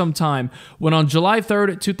quiet for some time, when on July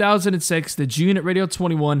 3rd, 2006, the G-Unit Radio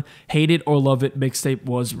 21 Hate It or Love It mixtape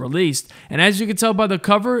was released. And as you can tell by the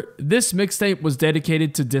cover, this mixtape was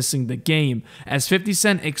dedicated to dissing the game, as 50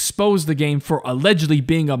 Cent exposed the game for allegedly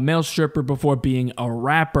being a male stripper before being a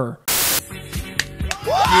rapper.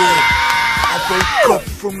 Yeah, I woke up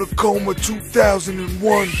from the coma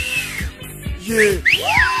 2001. Yeah,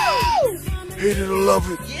 hate it or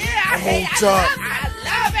love it. I'm on top. I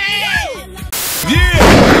love it.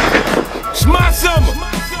 Yeah, it's my summer.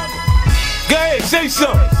 Go ahead, say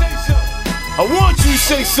something. I want you to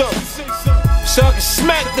say something, so I can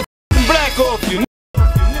smack the black off you.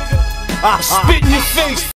 Spit in your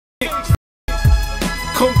face.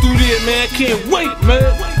 Come through there, man. Can't wait,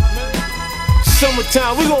 man.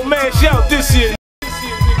 Summertime, we gon' mash out this year.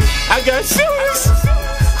 I got shoes.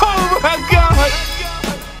 Oh my God.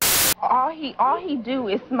 All he do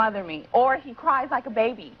is smother me, or he cries like a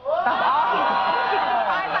baby. That's all he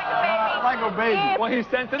cries like a baby. Like a baby. Well, he's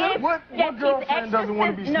sensitive. What girlfriend doesn't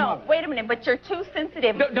want to be smothered? No, wait a minute, but you're too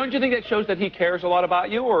sensitive. Don't you think that shows that he cares a lot about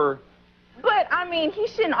you, or? But I mean, he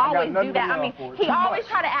shouldn't always do that. I mean, he always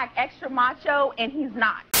try to act extra macho, and he's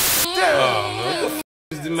not. What the f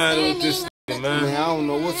is the matter with this? Man, I don't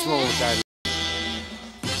know what's wrong with that.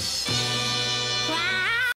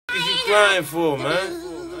 What is he crying for, man?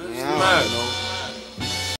 What's the matter?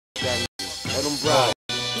 Let him bride.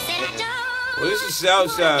 Well, this is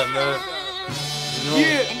Southside, man. You know,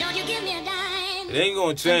 it ain't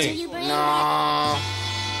gonna change. Nah.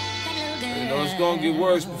 You know, it's gonna get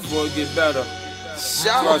worse before it get better.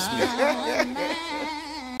 Trust me.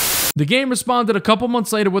 The game responded a couple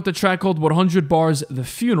months later with the track called 100 Bars The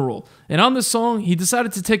Funeral, and on this song, he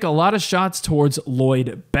decided to take a lot of shots towards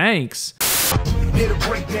Lloyd Banks. Hit a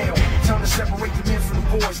breakdown, time to separate the men from the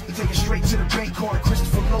boys. Take it straight to the bank, call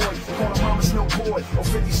Christopher Lloyd, call mama's no boy, or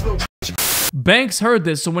 50's little. Banks heard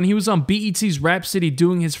this, so when he was on BET's Rap City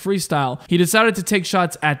doing his freestyle, he decided to take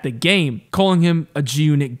shots at the game, calling him a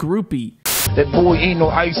G-Unit groupie. That boy ain't no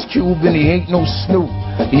Ice Cube and he ain't no Snoop.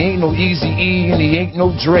 He ain't no Eazy-E and he ain't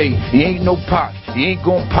no Dre. He ain't no Pac. He ain't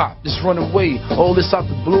gon' pop. Just run away. All this out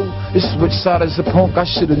the blue. This is which side as a punk I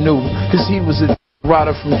shoulda knew. Cause he was a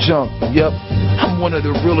rider from jump. Yep. I'm one of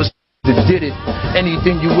the realest that did it.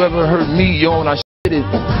 Anything you ever heard me on, I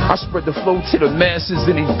I spread the flow to the masses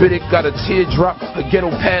and he bit it. Got a teardrop, a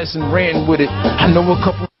ghetto pass and ran with it. I know a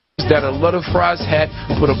couple that a Lutter Fries hat,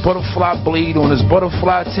 put a butterfly blade on his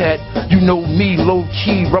butterfly tat. You know me, low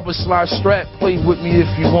key, rubber slide strap. Play with me if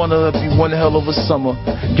you want one hell of a summer.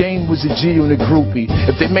 Game was a G on the groupie.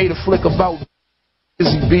 If they made a flick about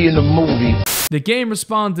Izzy B in the movie. The Game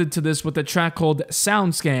responded to this with a track called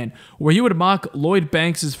SoundScan, where he would mock Lloyd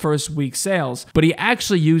Banks' first week sales, but he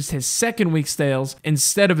actually used his second week sales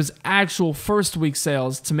instead of his actual first week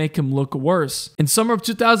sales to make him look worse. In summer of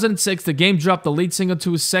 2006, The Game dropped the lead single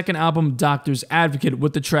to his second album, Doctor's Advocate,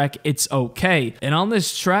 with the track It's Okay. And on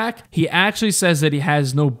this track, he actually says that he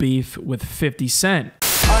has no beef with 50 Cent.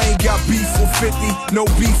 I ain't got beef with 50, no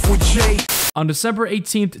beef with Jay. On December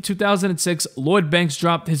 18th, 2006, Lloyd Banks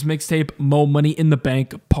dropped his mixtape Mo Money in the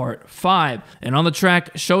Bank Part 5. And on the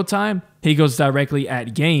track Showtime, he goes directly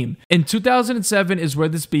at Game. In 2007 is where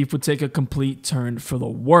this beef would take a complete turn for the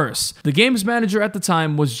worse. The Game's manager at the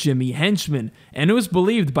time was Jimmy Henchman, and it was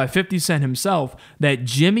believed by 50 Cent himself that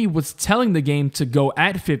Jimmy was telling the Game to go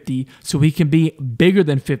at 50 so he can be bigger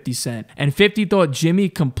than 50 Cent, and 50 thought Jimmy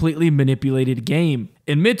completely manipulated Game.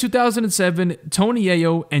 In mid-2007, Tony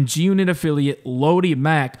Yayo and G-Unit affiliate Lodi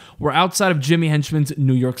Mac were outside of Jimmy Henchman's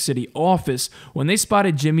New York City office when they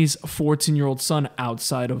spotted Jimmy's 14-year-old son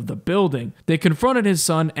outside of the building. They confronted his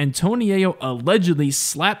son, and Tony Yayo allegedly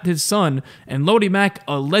slapped his son, and Lodi Mac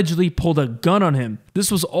allegedly pulled a gun on him.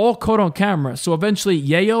 This was all caught on camera, so eventually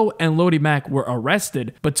Yayo and Lodi Mac were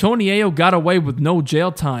arrested, but Tony Yayo got away with no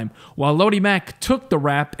jail time, while Lodi Mac took the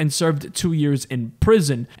rap and served 2 years in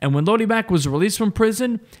prison. And when Lodi Mac was released from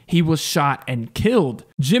prison, he was shot and killed.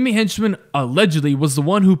 Jimmy Henchman allegedly was the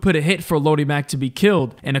one who put a hit for Lodi Mac to be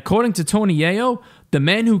killed, and according to Tony Yayo, the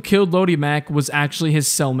man who killed Lodi Mac was actually his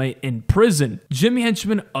cellmate in prison. Jimmy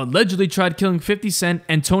Henchman allegedly tried killing 50 Cent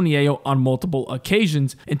and Tony Yayo on multiple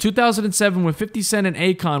occasions. In 2007, when 50 Cent and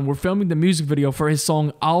Akon were filming the music video for his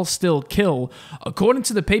song I'll Still Kill, according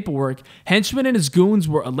to the paperwork, Henchman and his goons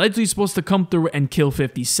were allegedly supposed to come through and kill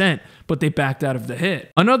 50 Cent, but they backed out of the hit.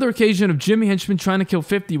 Another occasion of Jimmy Henchman trying to kill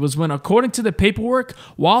 50 was when, according to the paperwork,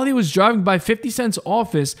 while he was driving by 50 Cent's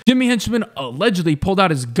office, Jimmy Henchman allegedly pulled out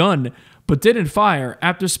his gun, but didn't fire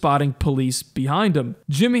after spotting police behind him.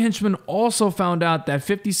 Jimmy Henchman also found out that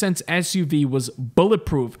 50 Cent's SUV was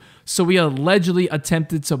bulletproof, so he allegedly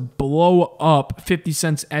attempted to blow up 50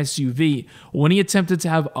 Cent's SUV when he attempted to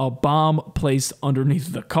have a bomb placed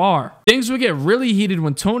underneath the car. Things would get really heated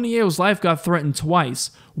when Tony Yayo's life got threatened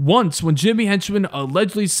twice. Once when Jimmy Henchman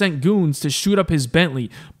allegedly sent goons to shoot up his Bentley,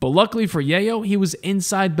 but luckily for Yayo, he was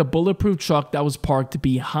inside the bulletproof truck that was parked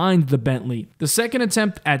behind the Bentley. The second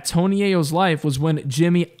attempt at Tony Yayo's life was when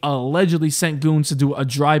Jimmy allegedly sent goons to do a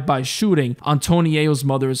drive-by shooting on Tony Yayo's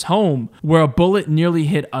mother's home, where a bullet nearly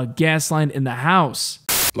hit a gas line in the house.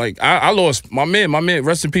 Like, I lost my man,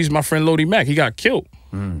 rest in peace, my friend Lodi Mac. He got killed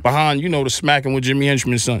behind, you know, the smacking with Jimmy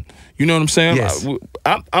Henchman's son. You know what I'm saying? Yes.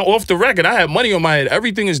 I'm off the record. I have money on my head.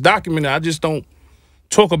 Everything is documented. I just don't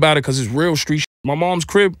talk about it because it's real street shit. My mom's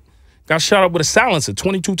crib got shot up with a silencer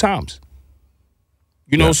 22 times.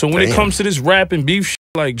 You know, so when it comes to this rap and beef shit,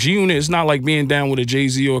 like G-Unit, it's not like being down with a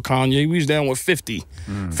Jay-Z or Kanye. We was down with 50.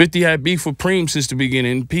 50 had beef with Preem since the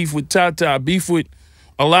beginning, beef with Tata, beef with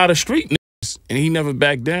a lot of street niggas, and he never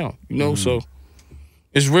backed down, you know, so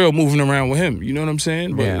it's real moving around with him, you know what I'm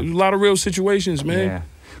saying? But there's a lot of real situations, man. Yeah.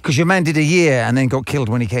 Because your man did a year and then got killed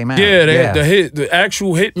when he came out. Yeah, the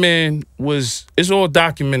actual hitman was, it's all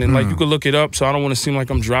documented. Like, you could look it up, so I don't want to seem like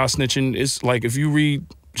I'm dry snitching. It's like, if you read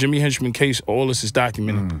Jimmy Henchman case, all this is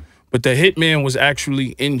documented. But the hitman was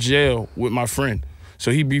actually in jail with my friend.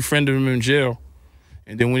 So he befriended him in jail.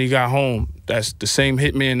 And then when he got home, that's the same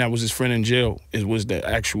hitman that was his friend in jail. It was the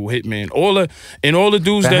actual hitman. All the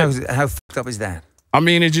dudes how fucked up is that? I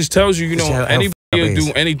mean, it just tells you, you know, anybody will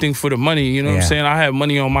do anything for the money. You know what I'm saying? I had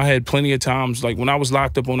money on my head plenty of times. Like when I was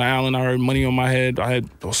locked up on the island, I had money on my head. I had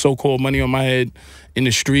so-called money on my head in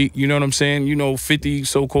the street. You know what I'm saying? You know, 50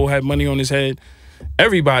 so-called had money on his head.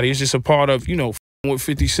 Everybody is just a part of, you know, with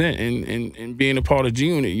 50 Cent and being a part of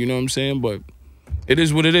G-Unit. You know what I'm saying? But it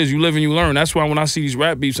is what it is. You live and you learn. That's why when I see these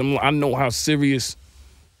rap beefs, I know how serious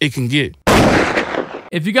it can get.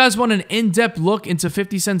 If you guys want an in-depth look into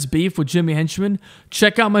 50 Cent's beef with Jimmy Henchman,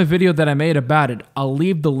 check out my video that I made about it. I'll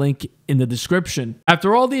leave the link in the description.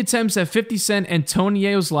 After all the attempts at 50 Cent and Tony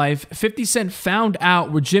Yayo's life, 50 Cent found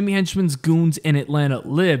out where Jimmy Henchman's goons in Atlanta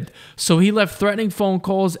lived, so he left threatening phone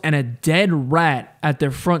calls and a dead rat at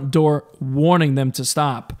their front door warning them to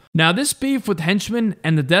stop. Now, this beef with Henchman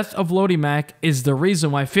and the death of Lodi Mac is the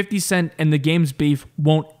reason why 50 Cent and the Game's beef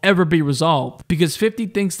won't ever be resolved, because 50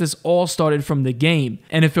 thinks this all started from the Game,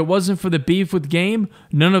 and if it wasn't for the beef with Game,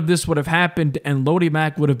 none of this would have happened and Lodi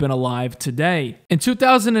Mac would have been alive today. In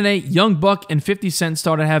 2008, Young Buck and 50 Cent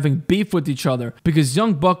started having beef with each other because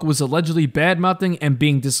Young Buck was allegedly bad-mouthing and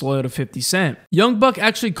being disloyal to 50 Cent. Young Buck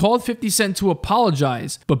actually called 50 Cent to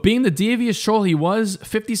apologize, but being the devious troll he was,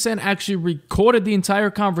 50 Cent actually recorded the entire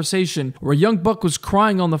conversation where Young Buck was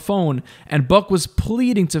crying on the phone and Buck was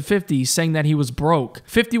pleading to 50, saying that he was broke.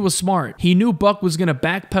 50 was smart. He knew Buck was going to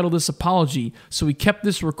backpedal this apology, so he kept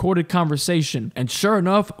this recorded conversation. And sure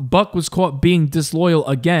enough, Buck was caught being disloyal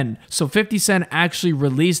again, so 50 Cent actually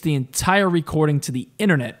released the entire recording to the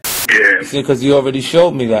internet. Yeah, because you already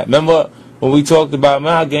showed me that. Remember when we talked about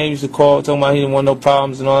my game used to call, talking about he didn't want no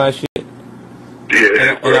problems and all that shit?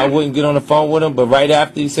 Yeah. And I wouldn't get on the phone with him, but right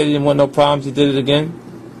after he said he didn't want no problems, he did it again?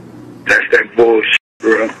 That's that bullshit,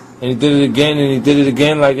 bro. And he did it again, and he did it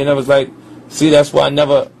again, like, and it was like, see, that's why I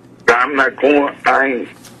never... I'm not going, I ain't,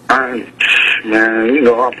 man, you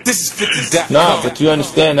know, This is 50. Nah, but you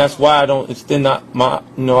understand, that's why I don't extend my,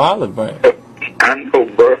 olive branch. I know,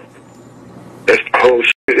 bro. That's the whole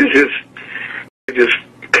shit. It's just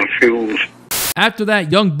confused. After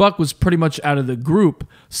that, Young Buck was pretty much out of the group,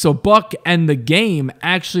 so Buck and the Game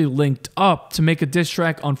actually linked up to make a diss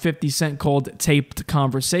track on 50 Cent called Taped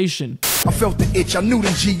Conversation. I felt the itch, I knew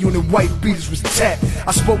them G-Unit white beaters was tapped.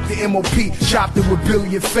 I spoke to MOP, chopped it with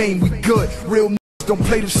Billy and Fame, we good. Real niggas don't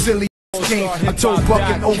play the silly game. I told Buck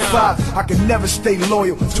in 05, I can never stay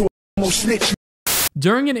loyal to a almost snitch.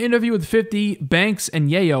 During an interview with 50, Banks, and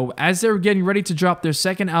Yayo, as they were getting ready to drop their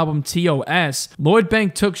second album, TOS, Lloyd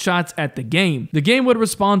Banks took shots at the Game. The Game would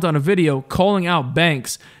respond on a video calling out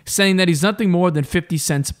Banks, saying that he's nothing more than 50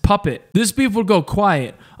 Cent's puppet. This beef would go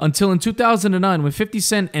quiet until in 2009 when 50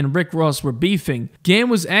 Cent and Rick Ross were beefing. Game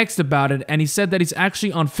was asked about it and he said that he's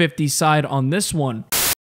actually on 50's side on this one.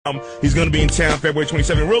 He's going to be in town February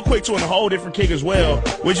 27th. Real quick, too, on a whole different kick as well.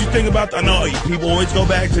 What'd you think about, I know people always go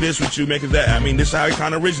back to this with you, man, because that, I mean, this is how it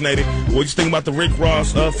kind of originated. What'd you think about the Rick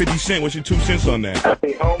Ross 50 Cent? What's your 2 cents on that?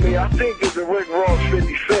 Hey, homie, I think it's the Rick Ross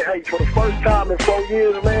 50 Cent. Hey, for the first time in 4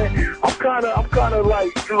 years, man, I'm kind of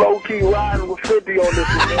like low-key riding with 50 on this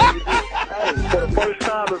one, man. Hey, for the first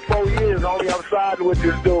time in 4 years, homie, I'm siding with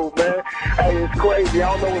this dude, man. Hey, it's crazy.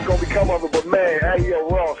 I don't know what's going to become of it, but, man, hey, yo,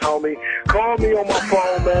 Ross, homie, call me on my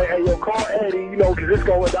phone, man. Hey, yo, call Eddie, you know,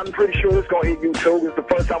 because I'm pretty sure it's going to hit you, too. It's the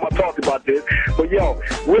first time I talked about this. But, yo,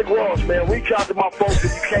 Rick Ross, man, reach out to my folks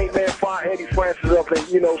if you can't, man, find Eddie Francis up in,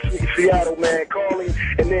 you know, Seattle, man. Call him,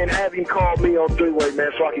 and then have him call me on three-way, man,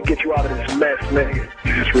 so I can get you out of this mess, man.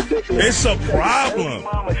 It's ridiculous. It's a problem. Hey,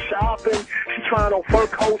 mama shopping. She's trying on fur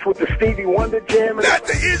coats with the Stevie Wonder jamming. Not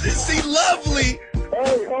the Isn't She Lovely?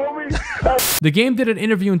 Hey, homie. The Game did an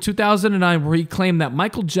interview in 2009 where he claimed that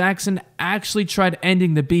Michael Jackson actually tried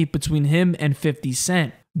ending the beef between him and 50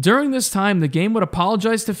 Cent. During this time, the Game would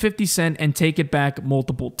apologize to 50 Cent and take it back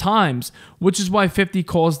multiple times, which is why 50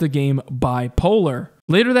 calls the Game bipolar.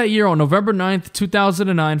 Later that year, on November 9th,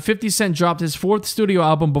 2009, 50 Cent dropped his 4th studio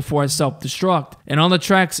album Before I Self-Destruct, and on the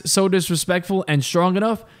tracks So Disrespectful and Strong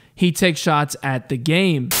Enough, he takes shots at the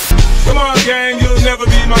Game. Come on, gang, you'll never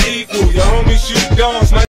be my equal. Your homies shoot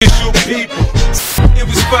dogs, my shoot people. It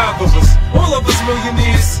was 5 of us, all of us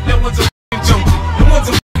millionaires. That one's a f***ing junkie, and one's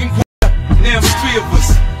a f***ing quarter. Now it's 3 of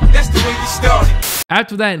us. That's the way we started.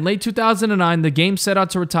 After that, in late 2009, the Game set out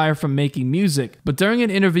to retire from making music, but during an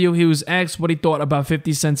interview, he was asked what he thought about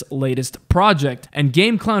 50 Cent's latest project, and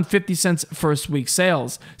Game clowned 50 Cent's first week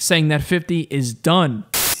sales, saying that 50 is done.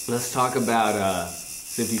 Let's talk about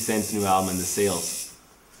 50 Cent's new album and the sales.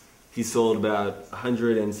 He sold about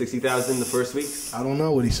 160,000 the first week. I don't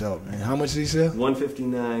know what he sold, man. How much did he sell?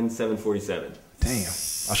 159,747. Damn.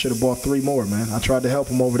 I should have bought 3 more, man. I tried to help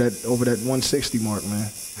him over that 160 mark, man.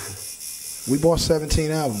 We bought 17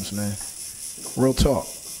 albums, man. Real talk.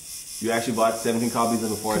 You actually bought 17 copies of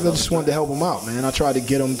Before I Because I just wanted to help him out, man. I tried to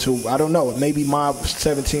get him to, I don't know, maybe my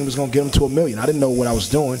 17 was going to get him to $1 million. I didn't know what I was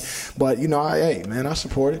doing. But, you know, hey, man, I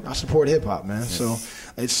support it. I support hip-hop, man. So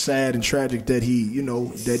it's sad and tragic that he, you know,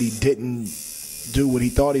 that he didn't do what he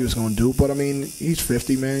thought he was going to do. But, I mean, he's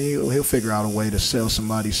 50, man. He'll figure out a way to sell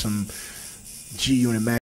somebody some G-Unit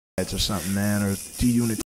Max or something, man, or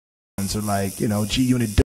D-Unit or, like, you know,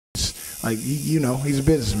 G-Unit. Like, you know, he's a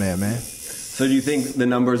businessman, man. So do you think the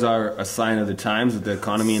numbers are a sign of the times with the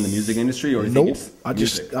economy in the music industry, or do you think it's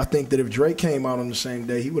I think that if Drake came out on the same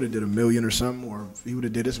day, he would have did $1 million or something, or he would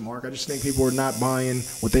have did his mark. I just think people are not buying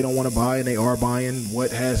what they don't want to buy, and they are buying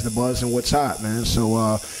what has the buzz and what's hot, man. So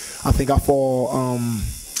I think I fall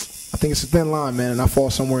I think it's a thin line, man, and I fall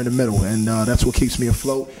somewhere in the middle, and that's what keeps me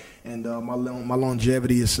afloat. And my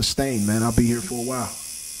longevity is sustained, man. I'll be here for a while.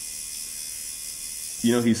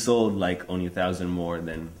 You know, he sold like only 1,000 more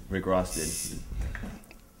than Rick Ross did.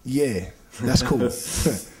 Yeah, that's cool.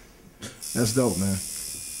 That's dope, man.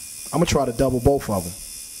 I'm gonna try to double both of them.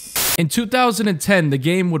 In 2010, the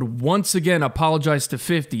Game would once again apologize to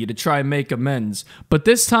 50 to try and make amends, but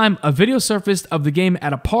this time a video surfaced of the Game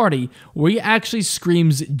at a party where he actually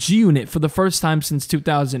screams G-Unit for the first time since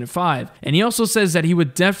 2005, and he also says that he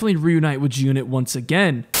would definitely reunite with G-Unit once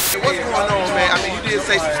again. What's going on, man? I mean, you did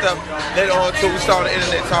say some stuff later on too. We saw on the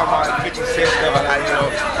internet talking about 50 Cent stuff and how, you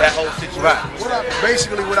know, that whole situation.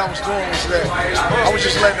 Basically what I was doing was that I was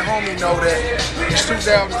just letting the homie know that it's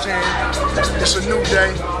 2010, it's a new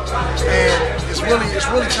day, and it's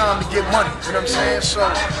really time to get money. You know what I'm saying? So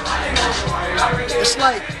it's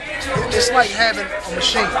like having a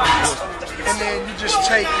machine, and then you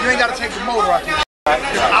ain't got to take the motor out there.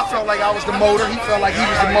 I felt like I was the motor. He felt like he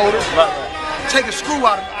was the motor. Take a screw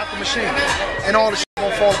out the machine, and all the shit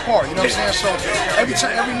gonna fall apart. You know what I'm saying? So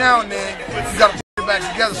every now and then, you gotta put it back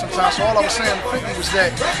together sometimes. So all I was saying to 50 was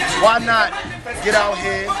that why not get out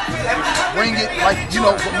here, bring it like, you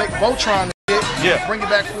know, make Voltron and shit, bring it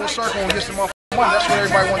back full circle and get some motherfucking money. That's what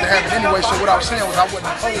everybody wanted to happen anyway. So what I was saying was I wasn't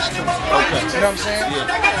opposed to it. Okay. You know what I'm saying?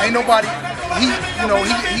 Ain't nobody. He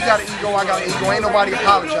got an ego, I got an ego. Ain't nobody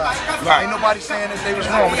apologize. Ain't nobody saying that they was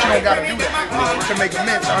wrong, but you don't gotta do that to make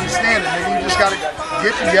amends, to understand it. Nigga, you just gotta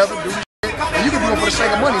get together, do the shit, and you can do it for the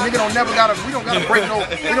sake of money. Nigga we don't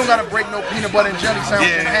gotta break no peanut butter and jelly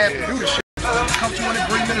sandwich in half to do the shit. Come to an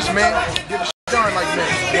agreement as man, get the shit done like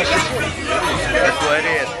man. That's what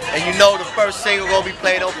it is. And you know the first single gonna be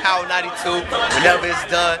played on Power 92 whenever it's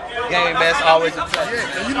done. Game man's always a touch. Yeah,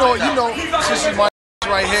 and you know, since it's my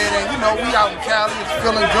right here, and you know, we out in Cali, it's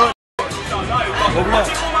feeling good.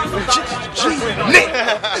 G-Unit.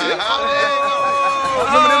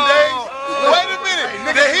 Remember them days? Wait a minute.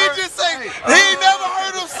 Did he just say, he never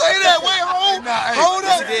heard him say that? Wait, hold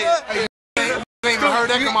up. Hey, you ain't heard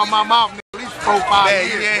that come out my mouth, at least 4-5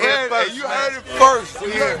 years. You heard it first.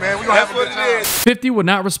 Yeah, man, we gonna have a good time. 50 would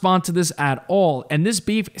not respond to this at all, and this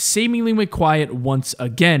beef seemingly went quiet once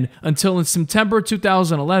again, until in September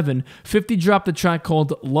 2011, 50 dropped a track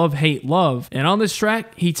called Love Hate Love, and on this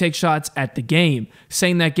track, he takes shots at the Game,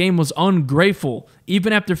 saying that Game was ungrateful,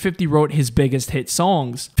 even after 50 wrote his biggest hit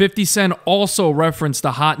songs. 50 Cent also referenced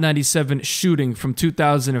the Hot 97 shooting from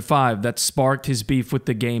 2005 that sparked his beef with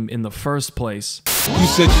the Game in the first place. You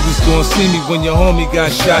said you was gonna see me when your homie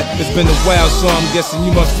got shot. It's been a while, so I'm guessing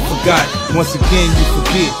you must have forgot. Once again, you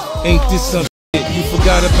forget. Ain't this some shit? You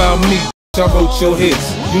forgot about me. I wrote your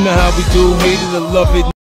hits. You know how we do. Hate it or love it.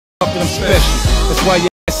 I'm special. That's why you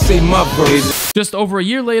say my verse. Just over a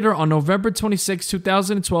year later, on November 26,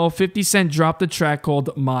 2012, 50 Cent dropped a track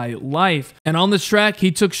called My Life. And on this track, he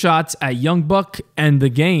took shots at Young Buck and The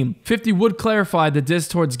Game. 50 would clarify the diss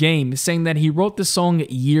towards Game, saying that he wrote the song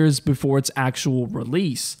years before its actual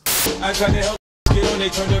release. I tried to help get on, they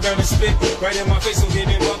turned around and spit right in my face, so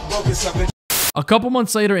getting broken something. A couple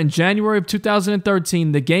months later, in January of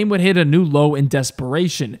 2013, the Game would hit a new low in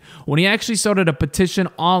desperation when he actually started a petition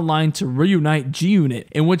online to reunite G-Unit,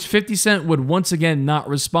 in which 50 Cent would once again not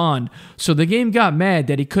respond. So the Game got mad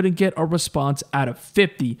that he couldn't get a response out of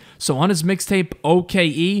 50. So on his mixtape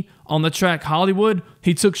OKE, on the track Hollywood,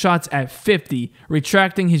 he took shots at 50,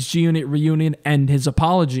 retracting his G-Unit reunion and his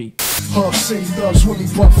apology.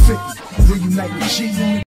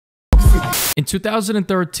 In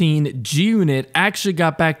 2013, G-Unit actually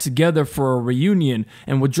got back together for a reunion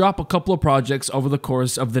and would drop a couple of projects over the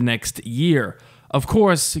course of the next year. Of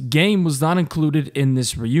course, Game was not included in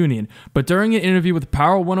this reunion, but during an interview with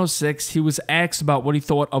Power 106, he was asked about what he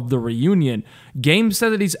thought of the reunion. Game said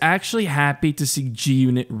that he's actually happy to see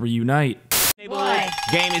G-Unit reunite.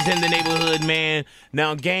 Game is in the neighborhood, man.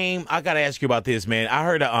 Now, Game, I gotta ask you about this, man. I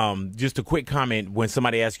heard just a quick comment when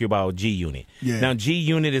somebody asked you about G-Unit. Yeah. Now,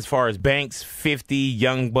 G-Unit, as far as Banks, 50,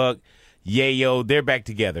 Young Buck, Yayo, they're back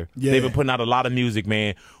together. Yeah. They've been putting out a lot of music,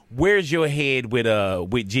 man. Where's your head with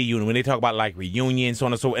G-Unit when they talk about like reunions, so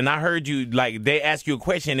on and so? And I heard you like they asked you a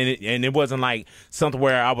question, and it wasn't like something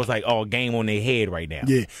where I was like, oh, Game on their head right now.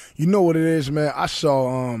 Yeah, you know what it is, man. I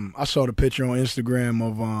saw the picture on Instagram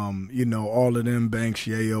of you know, all of them, Banks,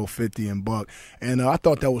 Yayo, 50, and Buck, and I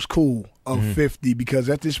thought that was cool of 50 because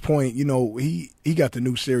at this point, you know, he got the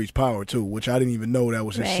new series Power too, which I didn't even know that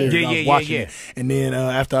was his series. I was watching it, and then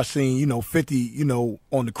after I seen, you know, 50, you know,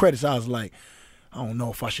 on the credits, I was like, I don't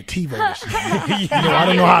know if I should TiVo this. I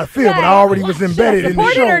don't know how I feel, but I already was embedded in the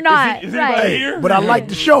Support show. it or not? Is he right. here? But I like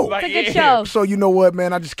the show. It's a good show. So you know what,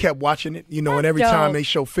 man? I just kept watching it, and every dope. time they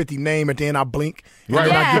show 50 name at the end, I blink, and then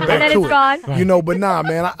Yeah, I get and back then to it's it. gone. But nah,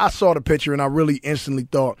 man, I saw the picture, and I really instantly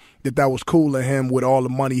thought that was cool of him with all the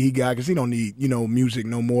money he got, because he don't need, music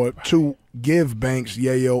no more, to give Banks,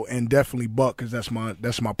 Yayo, and definitely Buck, because that's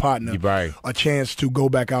my partner, a chance to go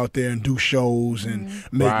back out there and do shows and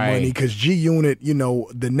make money, because G Unit,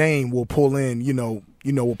 the name will pull in,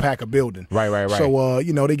 will pack a building. Right. So,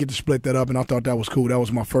 they get to split that up, and I thought that was cool. That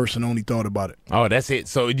was my first and only thought about it. Oh, that's it.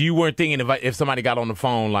 So you weren't thinking if somebody got on the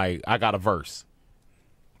phone, like, I got a verse.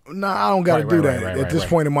 Nah, I don't got to do that. At this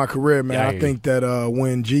point in my career, man, Yeah, I think that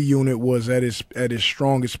when G Unit was at its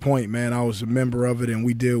strongest point, man, I was a member of it, and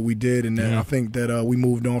we did what we did, and then I think that we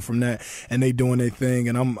moved on from that, and they doing their thing,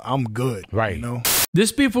 and I'm good. Right.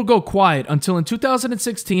 This beef would go quiet until in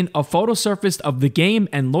 2016, a photo surfaced of The Game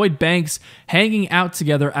and Lloyd Banks hanging out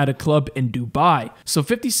together at a club in Dubai. So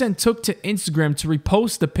 50 Cent took to Instagram to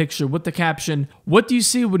repost the picture with the caption, "What do you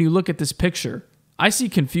see when you look at this picture? I see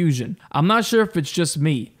confusion. I'm not sure if it's just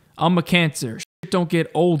me. I'm a Cancer. Shit don't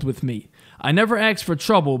get old with me. I never asked for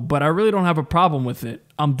trouble, but I really don't have a problem with it.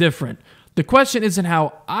 I'm different. The question isn't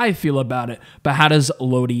how I feel about it, but how does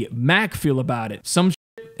Lodi Mac feel about it? Some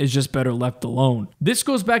shit is just better left alone." This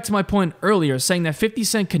goes back to my point earlier, saying that 50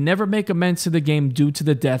 Cent could never make amends to The Game due to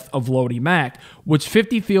the death of Lodi Mac, which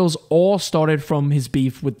 50 feels all started from his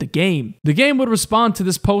beef with The Game. The Game would respond to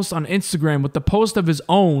this post on Instagram with the post of his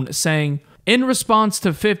own saying, "In response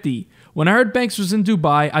to 50, when I heard Banks was in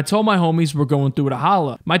Dubai, I told my homies we're going through to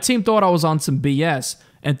holla. My team thought I was on some BS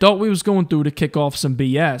and thought we was going through to kick off some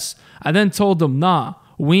BS. I then told them, nah,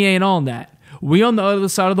 we ain't on that. We on the other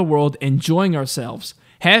side of the world enjoying ourselves.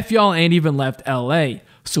 Half y'all ain't even left LA.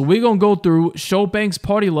 So we gonna go through, show Banks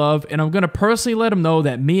party love, and I'm gonna personally let him know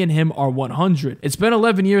that me and him are 100. It's been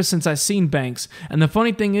 11 years since I seen Banks, and the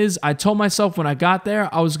funny thing is, I told myself when I got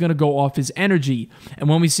there, I was gonna go off his energy. And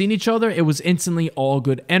when we seen each other, it was instantly all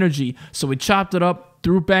good energy. So we chopped it up,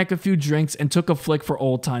 threw back a few drinks, and took a flick for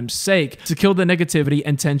old time's sake to kill the negativity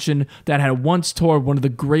and tension that had once tore one of the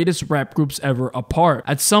greatest rap groups ever apart.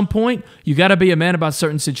 At some point, you gotta be a man about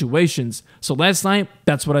certain situations. So last night,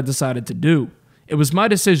 that's what I decided to do. It was my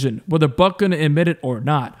decision, whether Buck gonna admit it or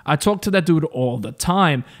not. I talk to that dude all the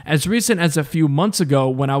time, as recent as a few months ago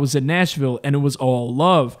when I was in Nashville and it was all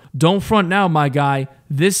love. Don't front now, my guy.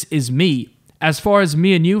 This is me. As far as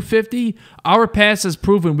me and you, 50, our past has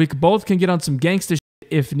proven we both can get on some gangster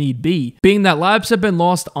shit if need be. Being that lives have been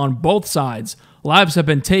lost on both sides. Lives have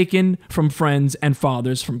been taken from friends and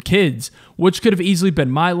fathers from kids, which could have easily been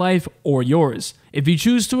my life or yours. If you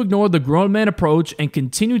choose to ignore the grown man approach and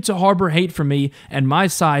continue to harbor hate for me and my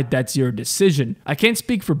side, that's your decision. I can't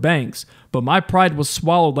speak for Banks, but my pride was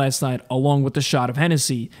swallowed last night along with the shot of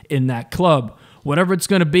Hennessy in that club. Whatever it's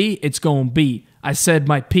gonna be, it's gonna be. I said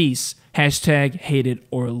my piece. Hashtag hate it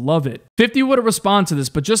or love it. 50 would have responded to this,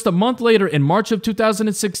 but just a month later, in March of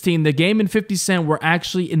 2016, The Game and 50 Cent were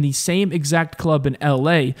actually in the same exact club in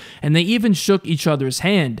LA, and they even shook each other's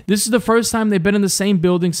hand. This is the first time they've been in the same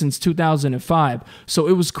building since 2005, so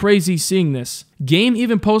it was crazy seeing this. Game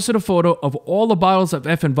even posted a photo of all the bottles of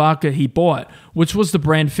effing vodka he bought, which was the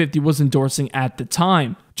brand 50 was endorsing at the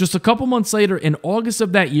time. Just a couple months later, in August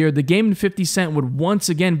of that year, The Game and 50 Cent would once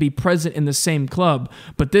again be present in the same club,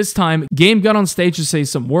 but this time, Game got on stage to say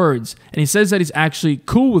some words, and he says that he's actually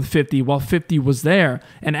cool with 50 while 50 was there,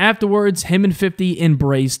 and afterwards, him and 50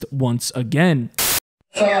 embraced once again.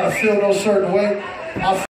 So I feel no certain way.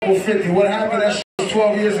 I f with 50. What happened? That shit was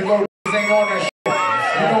 12 years ago. Ain't on that shit.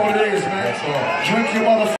 You know what it is, man. Drink your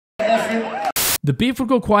motherfucking effing. The beef would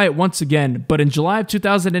go quiet once again, but in July of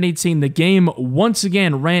 2018, The Game once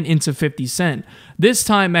again ran into 50 Cent, this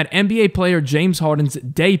time at NBA player James Harden's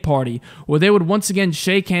day party, where they would once again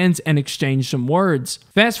shake hands and exchange some words.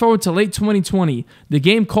 Fast forward to late 2020, The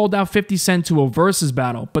Game called out 50 Cent to a versus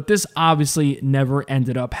battle, but this obviously never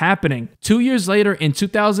ended up happening. 2 years later, in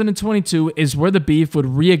 2022, is where the beef would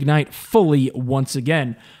reignite fully once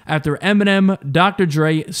again, after Eminem, Dr.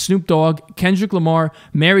 Dre, Snoop Dogg, Kendrick Lamar,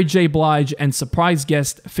 Mary J. Blige, and surprise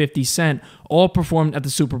guest 50 Cent all performed at the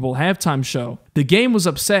Super Bowl halftime show. The Game was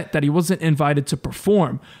upset that he wasn't invited to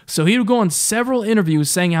perform, so he would go on several interviews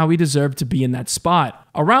saying how he deserved to be in that spot.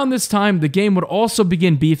 Around this time, The Game would also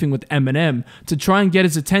begin beefing with Eminem to try and get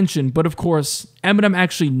his attention, but of course, Eminem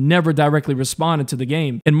actually never directly responded to The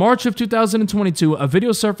Game. In March of 2022, a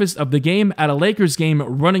video surfaced of The Game at a Lakers game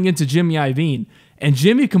running into Jimmy Iovine. and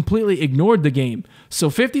Jimmy completely ignored the Game. So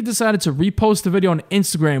 50 decided to repost the video on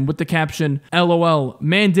Instagram with the caption, "LOL,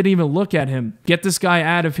 man didn't even look at him. Get this guy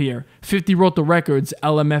out of here. 50 wrote the records,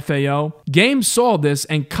 LMFAO." Game saw this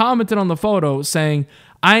and commented on the photo saying,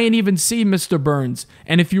 "I ain't even see Mr. Burns,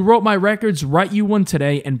 and if you wrote my records, write you one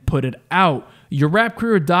today and put it out. Your rap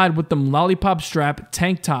career died with them lollipop strap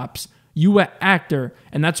tank tops. You a actor,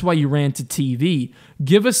 and that's why you ran to TV.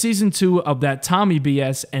 Give us season 2 of that Tommy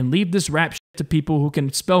BS and leave this rap shit to people who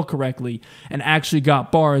can spell correctly and actually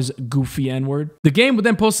got bars, goofy N-word." The Game would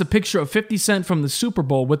then post a picture of 50 Cent from the Super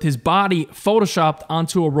Bowl with his body photoshopped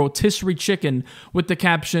onto a rotisserie chicken with the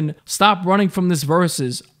caption, "Stop running from this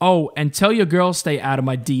verses. Oh, and tell your girl stay out of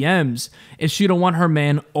my DMs if she don't want her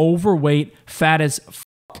man overweight, fat as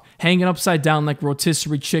hanging upside down like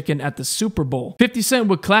rotisserie chicken at the Super Bowl." 50 Cent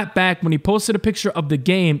would clap back when he posted a picture of the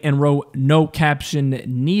Game and wrote, "No caption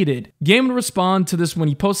needed." Game would respond to this when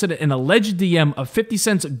he posted an alleged DM of 50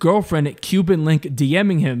 Cent's girlfriend, Cuban Link,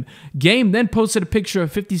 DMing him. Game then posted a picture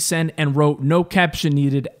of 50 Cent and wrote, "No caption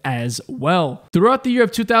needed" as well. Throughout the year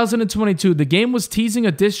of 2022, the Game was teasing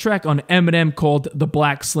a diss track on Eminem called The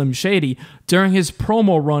Black Slim Shady during his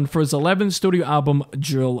promo run for his 11th studio album,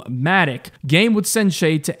 Drillmatic. Game would send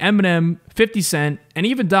shade to Eminem, 50 Cent, and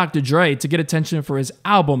even Dr. Dre to get attention for his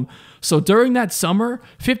album. So during that summer,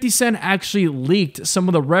 50 Cent actually leaked some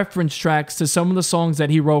of the reference tracks to some of the songs that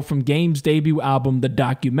he wrote from Game's debut album, The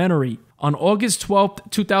Documentary. On August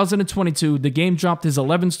 12th, 2022, the Game dropped his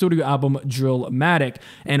 11th studio album, Drillmatic,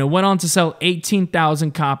 and it went on to sell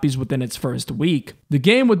 18,000 copies within its first week. The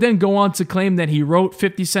Game would then go on to claim that he wrote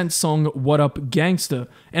 50 Cent's song, What Up Gangsta.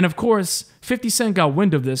 And of course, 50 Cent got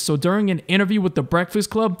wind of this, so during an interview with The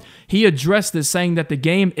Breakfast Club, he addressed this, saying that the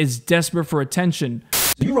Game is desperate for attention.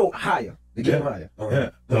 So you wrote Higher, the Game Higher.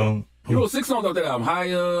 You wrote 6 songs off that album.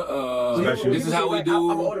 Higher, This Is How We Do.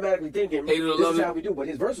 I'm automatically thinking, This Is How We Do, but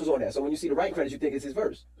his verse was on that. So when you see the writing credits, you think it's his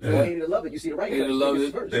verse. So Hate It or Love It, you see the writing credits, you think it's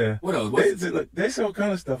his verse. Yeah. What else? They say all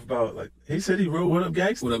kind of stuff about, like, he said he wrote What Up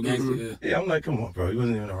Gangsta. What Up Gangsta, Yeah, I'm like, come on, bro. He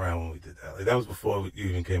wasn't even around when we did that. Like, that was before you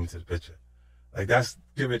even came into the picture. Like, that's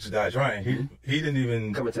Get Rich or Die Trying. He didn't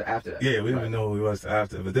even come into after that. Yeah, we didn't even know who he was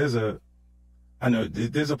after. But there's a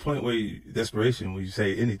point where desperation where you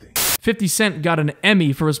say anything. 50 Cent got an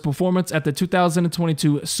Emmy for his performance at the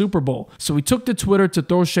 2022 Super Bowl, so he took to Twitter to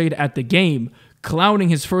throw shade at the Game, clowning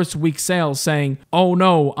his first week sales, saying, "Oh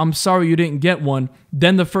no, I'm sorry you didn't get one.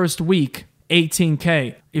 Then the first week,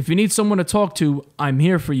 18K. If you need someone to talk to, I'm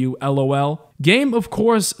here for you, LOL." Game, of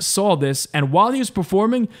course, saw this, and while he was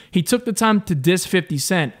performing, he took the time to diss 50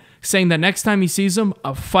 Cent, saying that next time he sees him,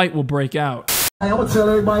 a fight will break out. Hey, I'm gonna tell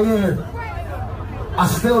everybody here, I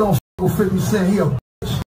still don't f with 50 Cent. He a bitch.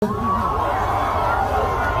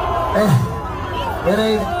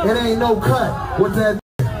 It ain't no cut with that.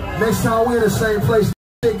 Next time we in the same place,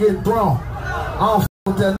 shit get thrown. I don't f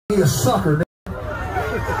with that. He a sucker.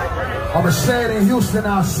 I'ma say it in Houston,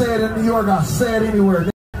 I'll say it in New York, I'll say it anywhere.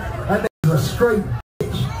 That nigga's a straight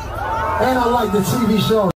bitch. And I like the TV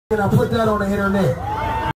show, and I put that on the internet.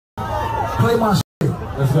 Play my shit.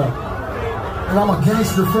 Let's go. And I'm a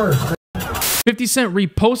gangster first. 50 Cent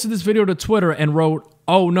reposted this video to Twitter and wrote,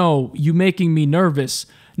 "Oh no, you making me nervous.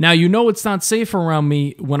 Now you know it's not safe around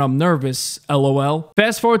me when I'm nervous, LOL."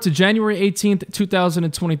 Fast forward to January 18th,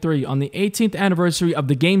 2023, on the 18th anniversary of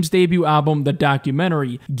the Game's debut album, The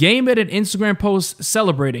Documentary. Game made an Instagram post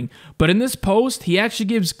celebrating, but in this post, he actually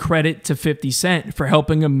gives credit to 50 Cent for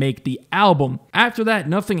helping him make the album. After that,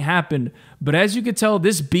 nothing happened, but as you can tell,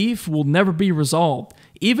 this beef will never be resolved.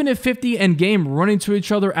 Even if 50 and Game run into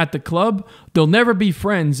each other at the club, they'll never be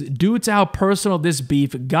friends due to how personal this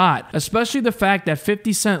beef got, especially the fact that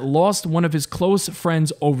 50 Cent lost one of his close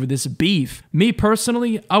friends over this beef. Me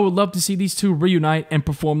personally, I would love to see these two reunite and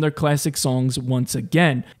perform their classic songs once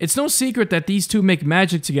again. It's no secret that these two make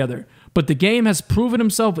magic together, but the Game has proven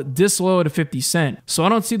himself disloyal to 50 Cent, so I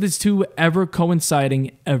don't see these two ever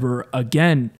coinciding ever again.